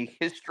goalie in the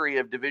history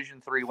of Division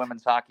III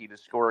women's hockey to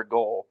score a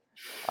goal,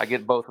 I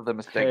get both of them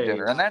a steak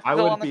dinner, and that's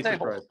still on the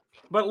table. Surprised.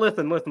 But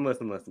listen.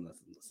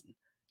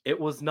 It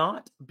was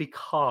not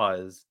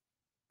because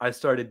I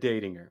started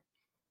dating her.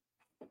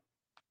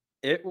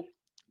 I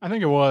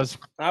think it was.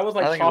 I was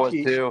like, I think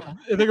hockey. It was too.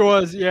 I think it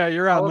was. Yeah,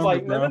 you're out. I was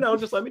like, no,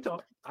 just let me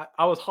talk.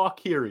 I was hot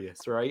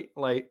curious, right?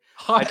 Like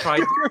I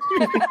tried.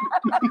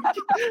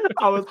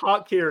 I was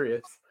hot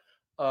curious.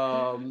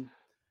 When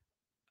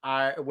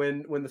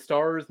the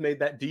Stars made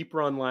that deep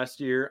run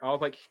last year, I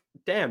was like,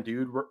 damn,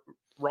 dude,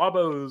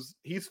 Robbo's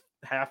he's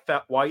half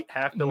fat white,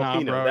 half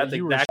Filipino. Bro, that's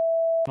exactly.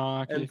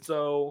 And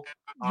so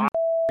on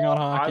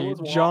hockey.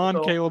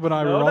 John, Caleb, and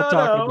I were all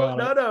talking about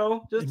it.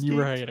 No, you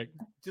were hating.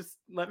 Just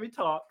let me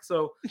talk.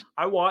 So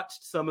I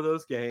watched some of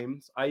those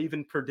games. I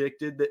even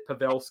predicted that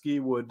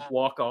Pavelski would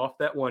walk off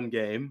that one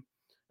game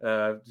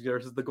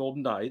versus the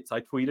Golden Knights.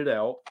 I tweeted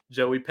out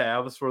Joey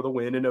Pavs for the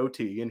win in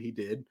OT, and he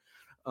did.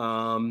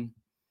 And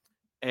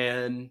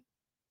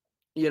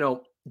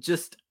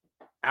just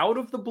out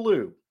of the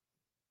blue,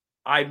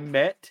 I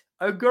met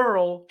a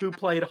girl who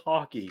played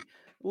hockey.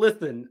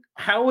 Listen,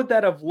 how would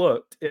that have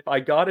looked if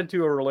I got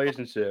into a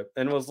relationship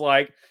and was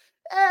like,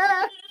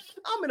 I'm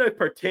going to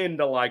pretend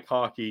to like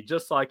hockey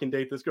just so I can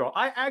date this girl?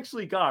 I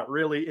actually got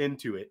really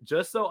into it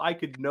just so I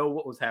could know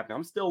what was happening.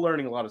 I'm still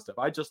learning a lot of stuff.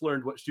 I just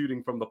learned what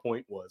shooting from the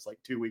point was like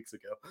 2 weeks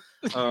ago.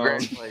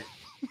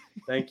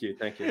 Thank you.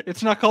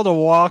 It's not called a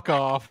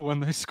walk-off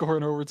when they score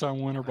an overtime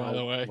winner, by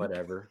the way.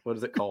 Whatever. What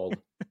is it called?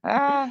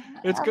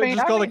 It's I good, mean,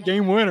 just called a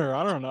game winner.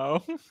 I don't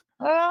know.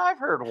 I've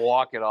heard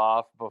walk it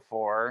off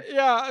before.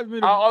 Yeah, I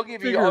mean, I'll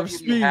give you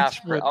half.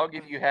 but I'll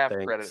give you half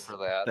Thanks. credit for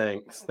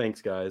that.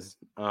 Thanks, guys.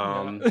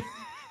 yeah.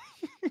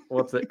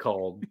 What's it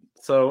called?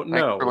 So Thanks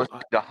no, for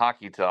listening to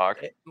Hockey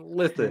Talk.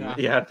 listen.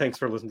 Yeah, thanks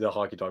for listening to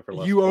Hockey Talk for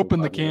less. You than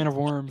opened the 25 minutes. can of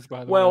worms,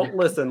 by the Well, way.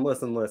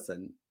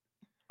 listen.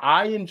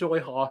 I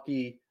enjoy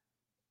hockey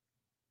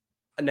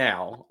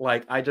now.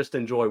 Like, I just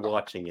enjoy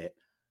watching it.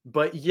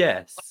 But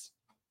yes,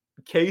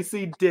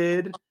 Casey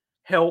did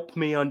help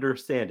me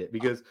understand it,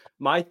 because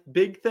my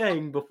big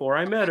thing before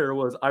I met her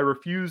was I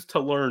refused to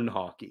learn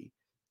hockey.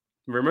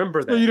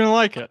 Remember that? So you didn't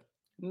like it?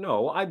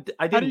 No, I didn't.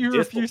 How do you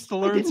refuse to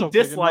learn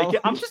something? Dislike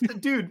it. I'm just a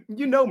dude.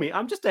 You know me.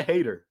 I'm just a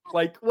hater.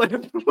 Like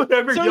whatever.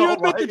 So y'all you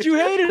admit like. that you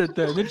hated it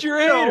then? That you're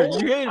a hater? No,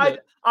 You hated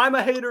it? I'm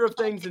a hater of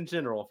things in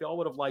general. If y'all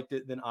would have liked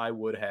it, then I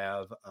would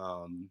have.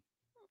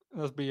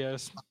 That's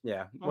BS.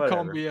 Yeah, I'm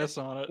calling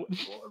BS on it.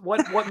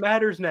 What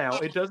matters now?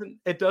 It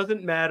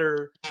doesn't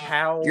matter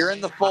how You're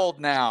in the fold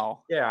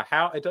now. Yeah,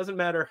 it doesn't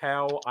matter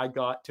how I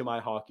got to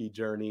my hockey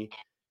journey.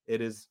 It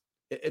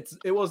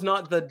was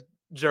not the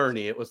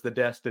journey, it was the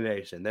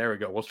destination. There we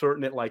go. We'll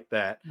shorten it like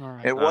that. All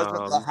right. It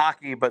wasn't the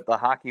hockey, but the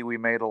hockey we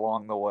made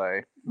along the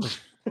way.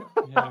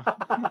 Yeah.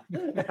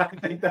 I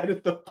think that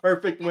is the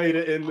perfect way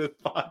to end this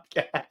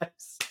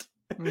podcast.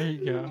 There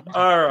you go.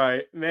 All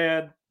right,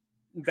 man.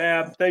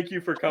 Babb, thank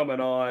you for coming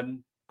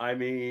on. I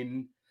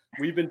mean,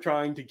 we've been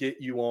trying to get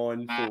you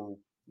on for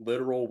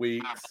literal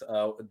weeks.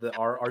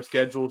 Our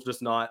schedules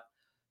just not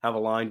have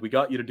aligned. We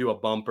got you to do a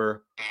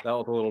bumper. That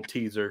was a little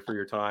teaser for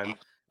your time.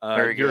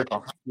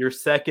 You're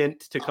second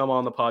to come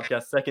on the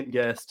podcast, second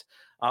guest.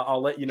 I'll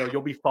let you know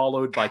you'll be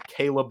followed by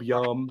Caleb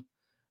Yum.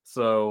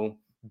 So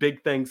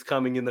big things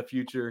coming in the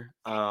future.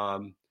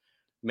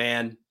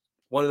 Man,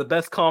 one of the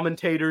best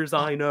commentators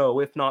I know,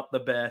 if not the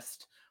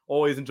best.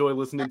 Always enjoy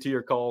listening to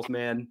your calls,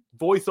 man.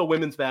 Voice of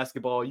Women's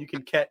Basketball. You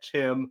can catch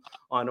him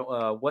on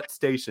what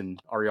station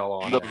are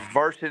y'all on? The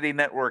Varsity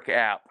Network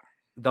app.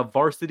 The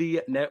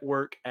Varsity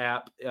Network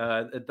app.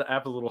 The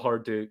app is a little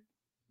hard to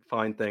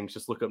find things.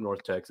 Just look up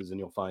North Texas and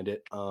you'll find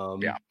it.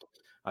 Yeah.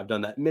 I've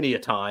done that many a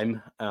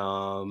time.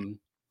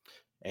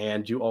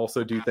 And you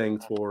also do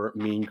things for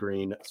Mean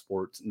Green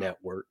Sports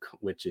Network,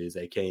 which is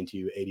a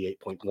KNTU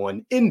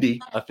 88.1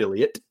 Indy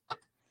affiliate.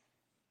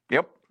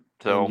 Yep.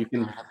 So and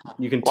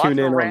you can lots tune in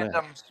of on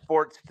random that.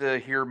 sports to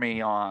hear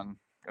me on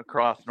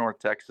across North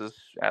Texas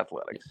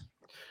athletics.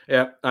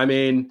 Yeah, I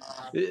mean,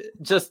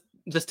 just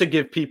to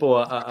give people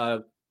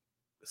a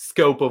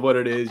scope of what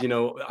it is,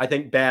 I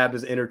think Babb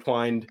is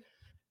intertwined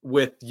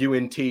with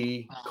UNT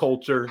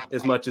culture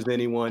as much as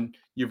anyone.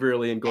 You've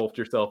really engulfed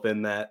yourself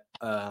in that,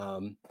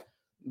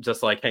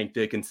 just like Hank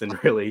Dickinson,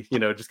 really,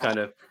 just kind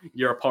of,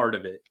 you're a part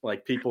of it.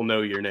 Like, people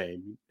know your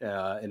name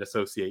and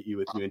associate you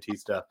with UNT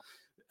stuff.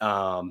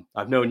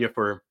 I've known you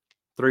for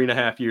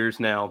 3.5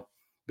 years now.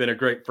 Been a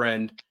great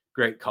friend,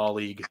 great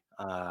colleague,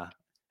 and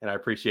I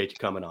appreciate you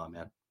coming on,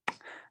 man.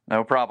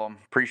 No problem.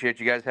 Appreciate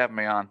you guys having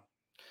me on.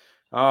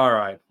 All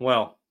right.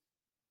 Well,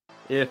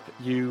 if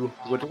you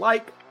would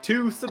like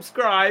to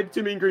subscribe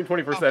to Mean Green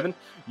 24/7,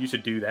 you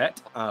should do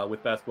that.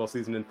 With basketball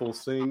season in full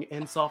swing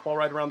and softball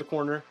right around the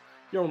corner,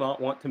 you'll not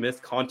want to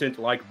miss content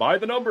like By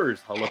the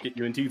Numbers, a look at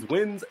UNT's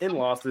wins and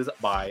losses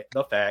by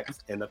the facts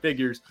and the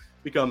figures.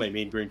 Become a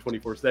Mean Green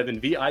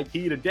 24/7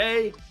 VIP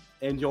today,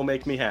 and you'll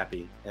make me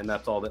happy. And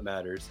that's all that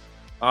matters.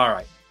 All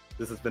right.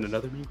 This has been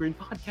another Mean Green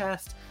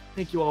podcast.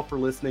 Thank you all for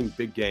listening.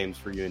 Big games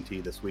for UNT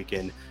this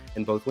weekend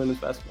in both women's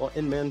basketball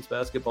and men's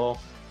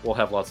basketball. We'll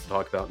have lots to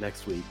talk about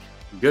next week.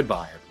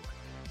 Goodbye, everyone.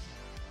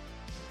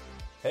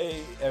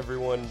 Hey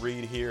everyone,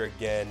 Reed here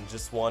again.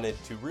 Just wanted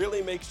to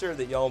really make sure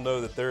that y'all know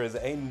that there is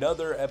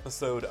another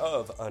episode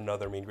of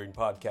Another Mean Green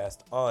podcast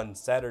on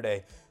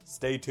Saturday.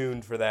 Stay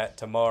tuned for that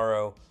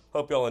tomorrow.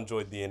 Hope y'all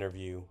enjoyed the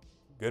interview.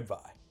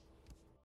 Goodbye.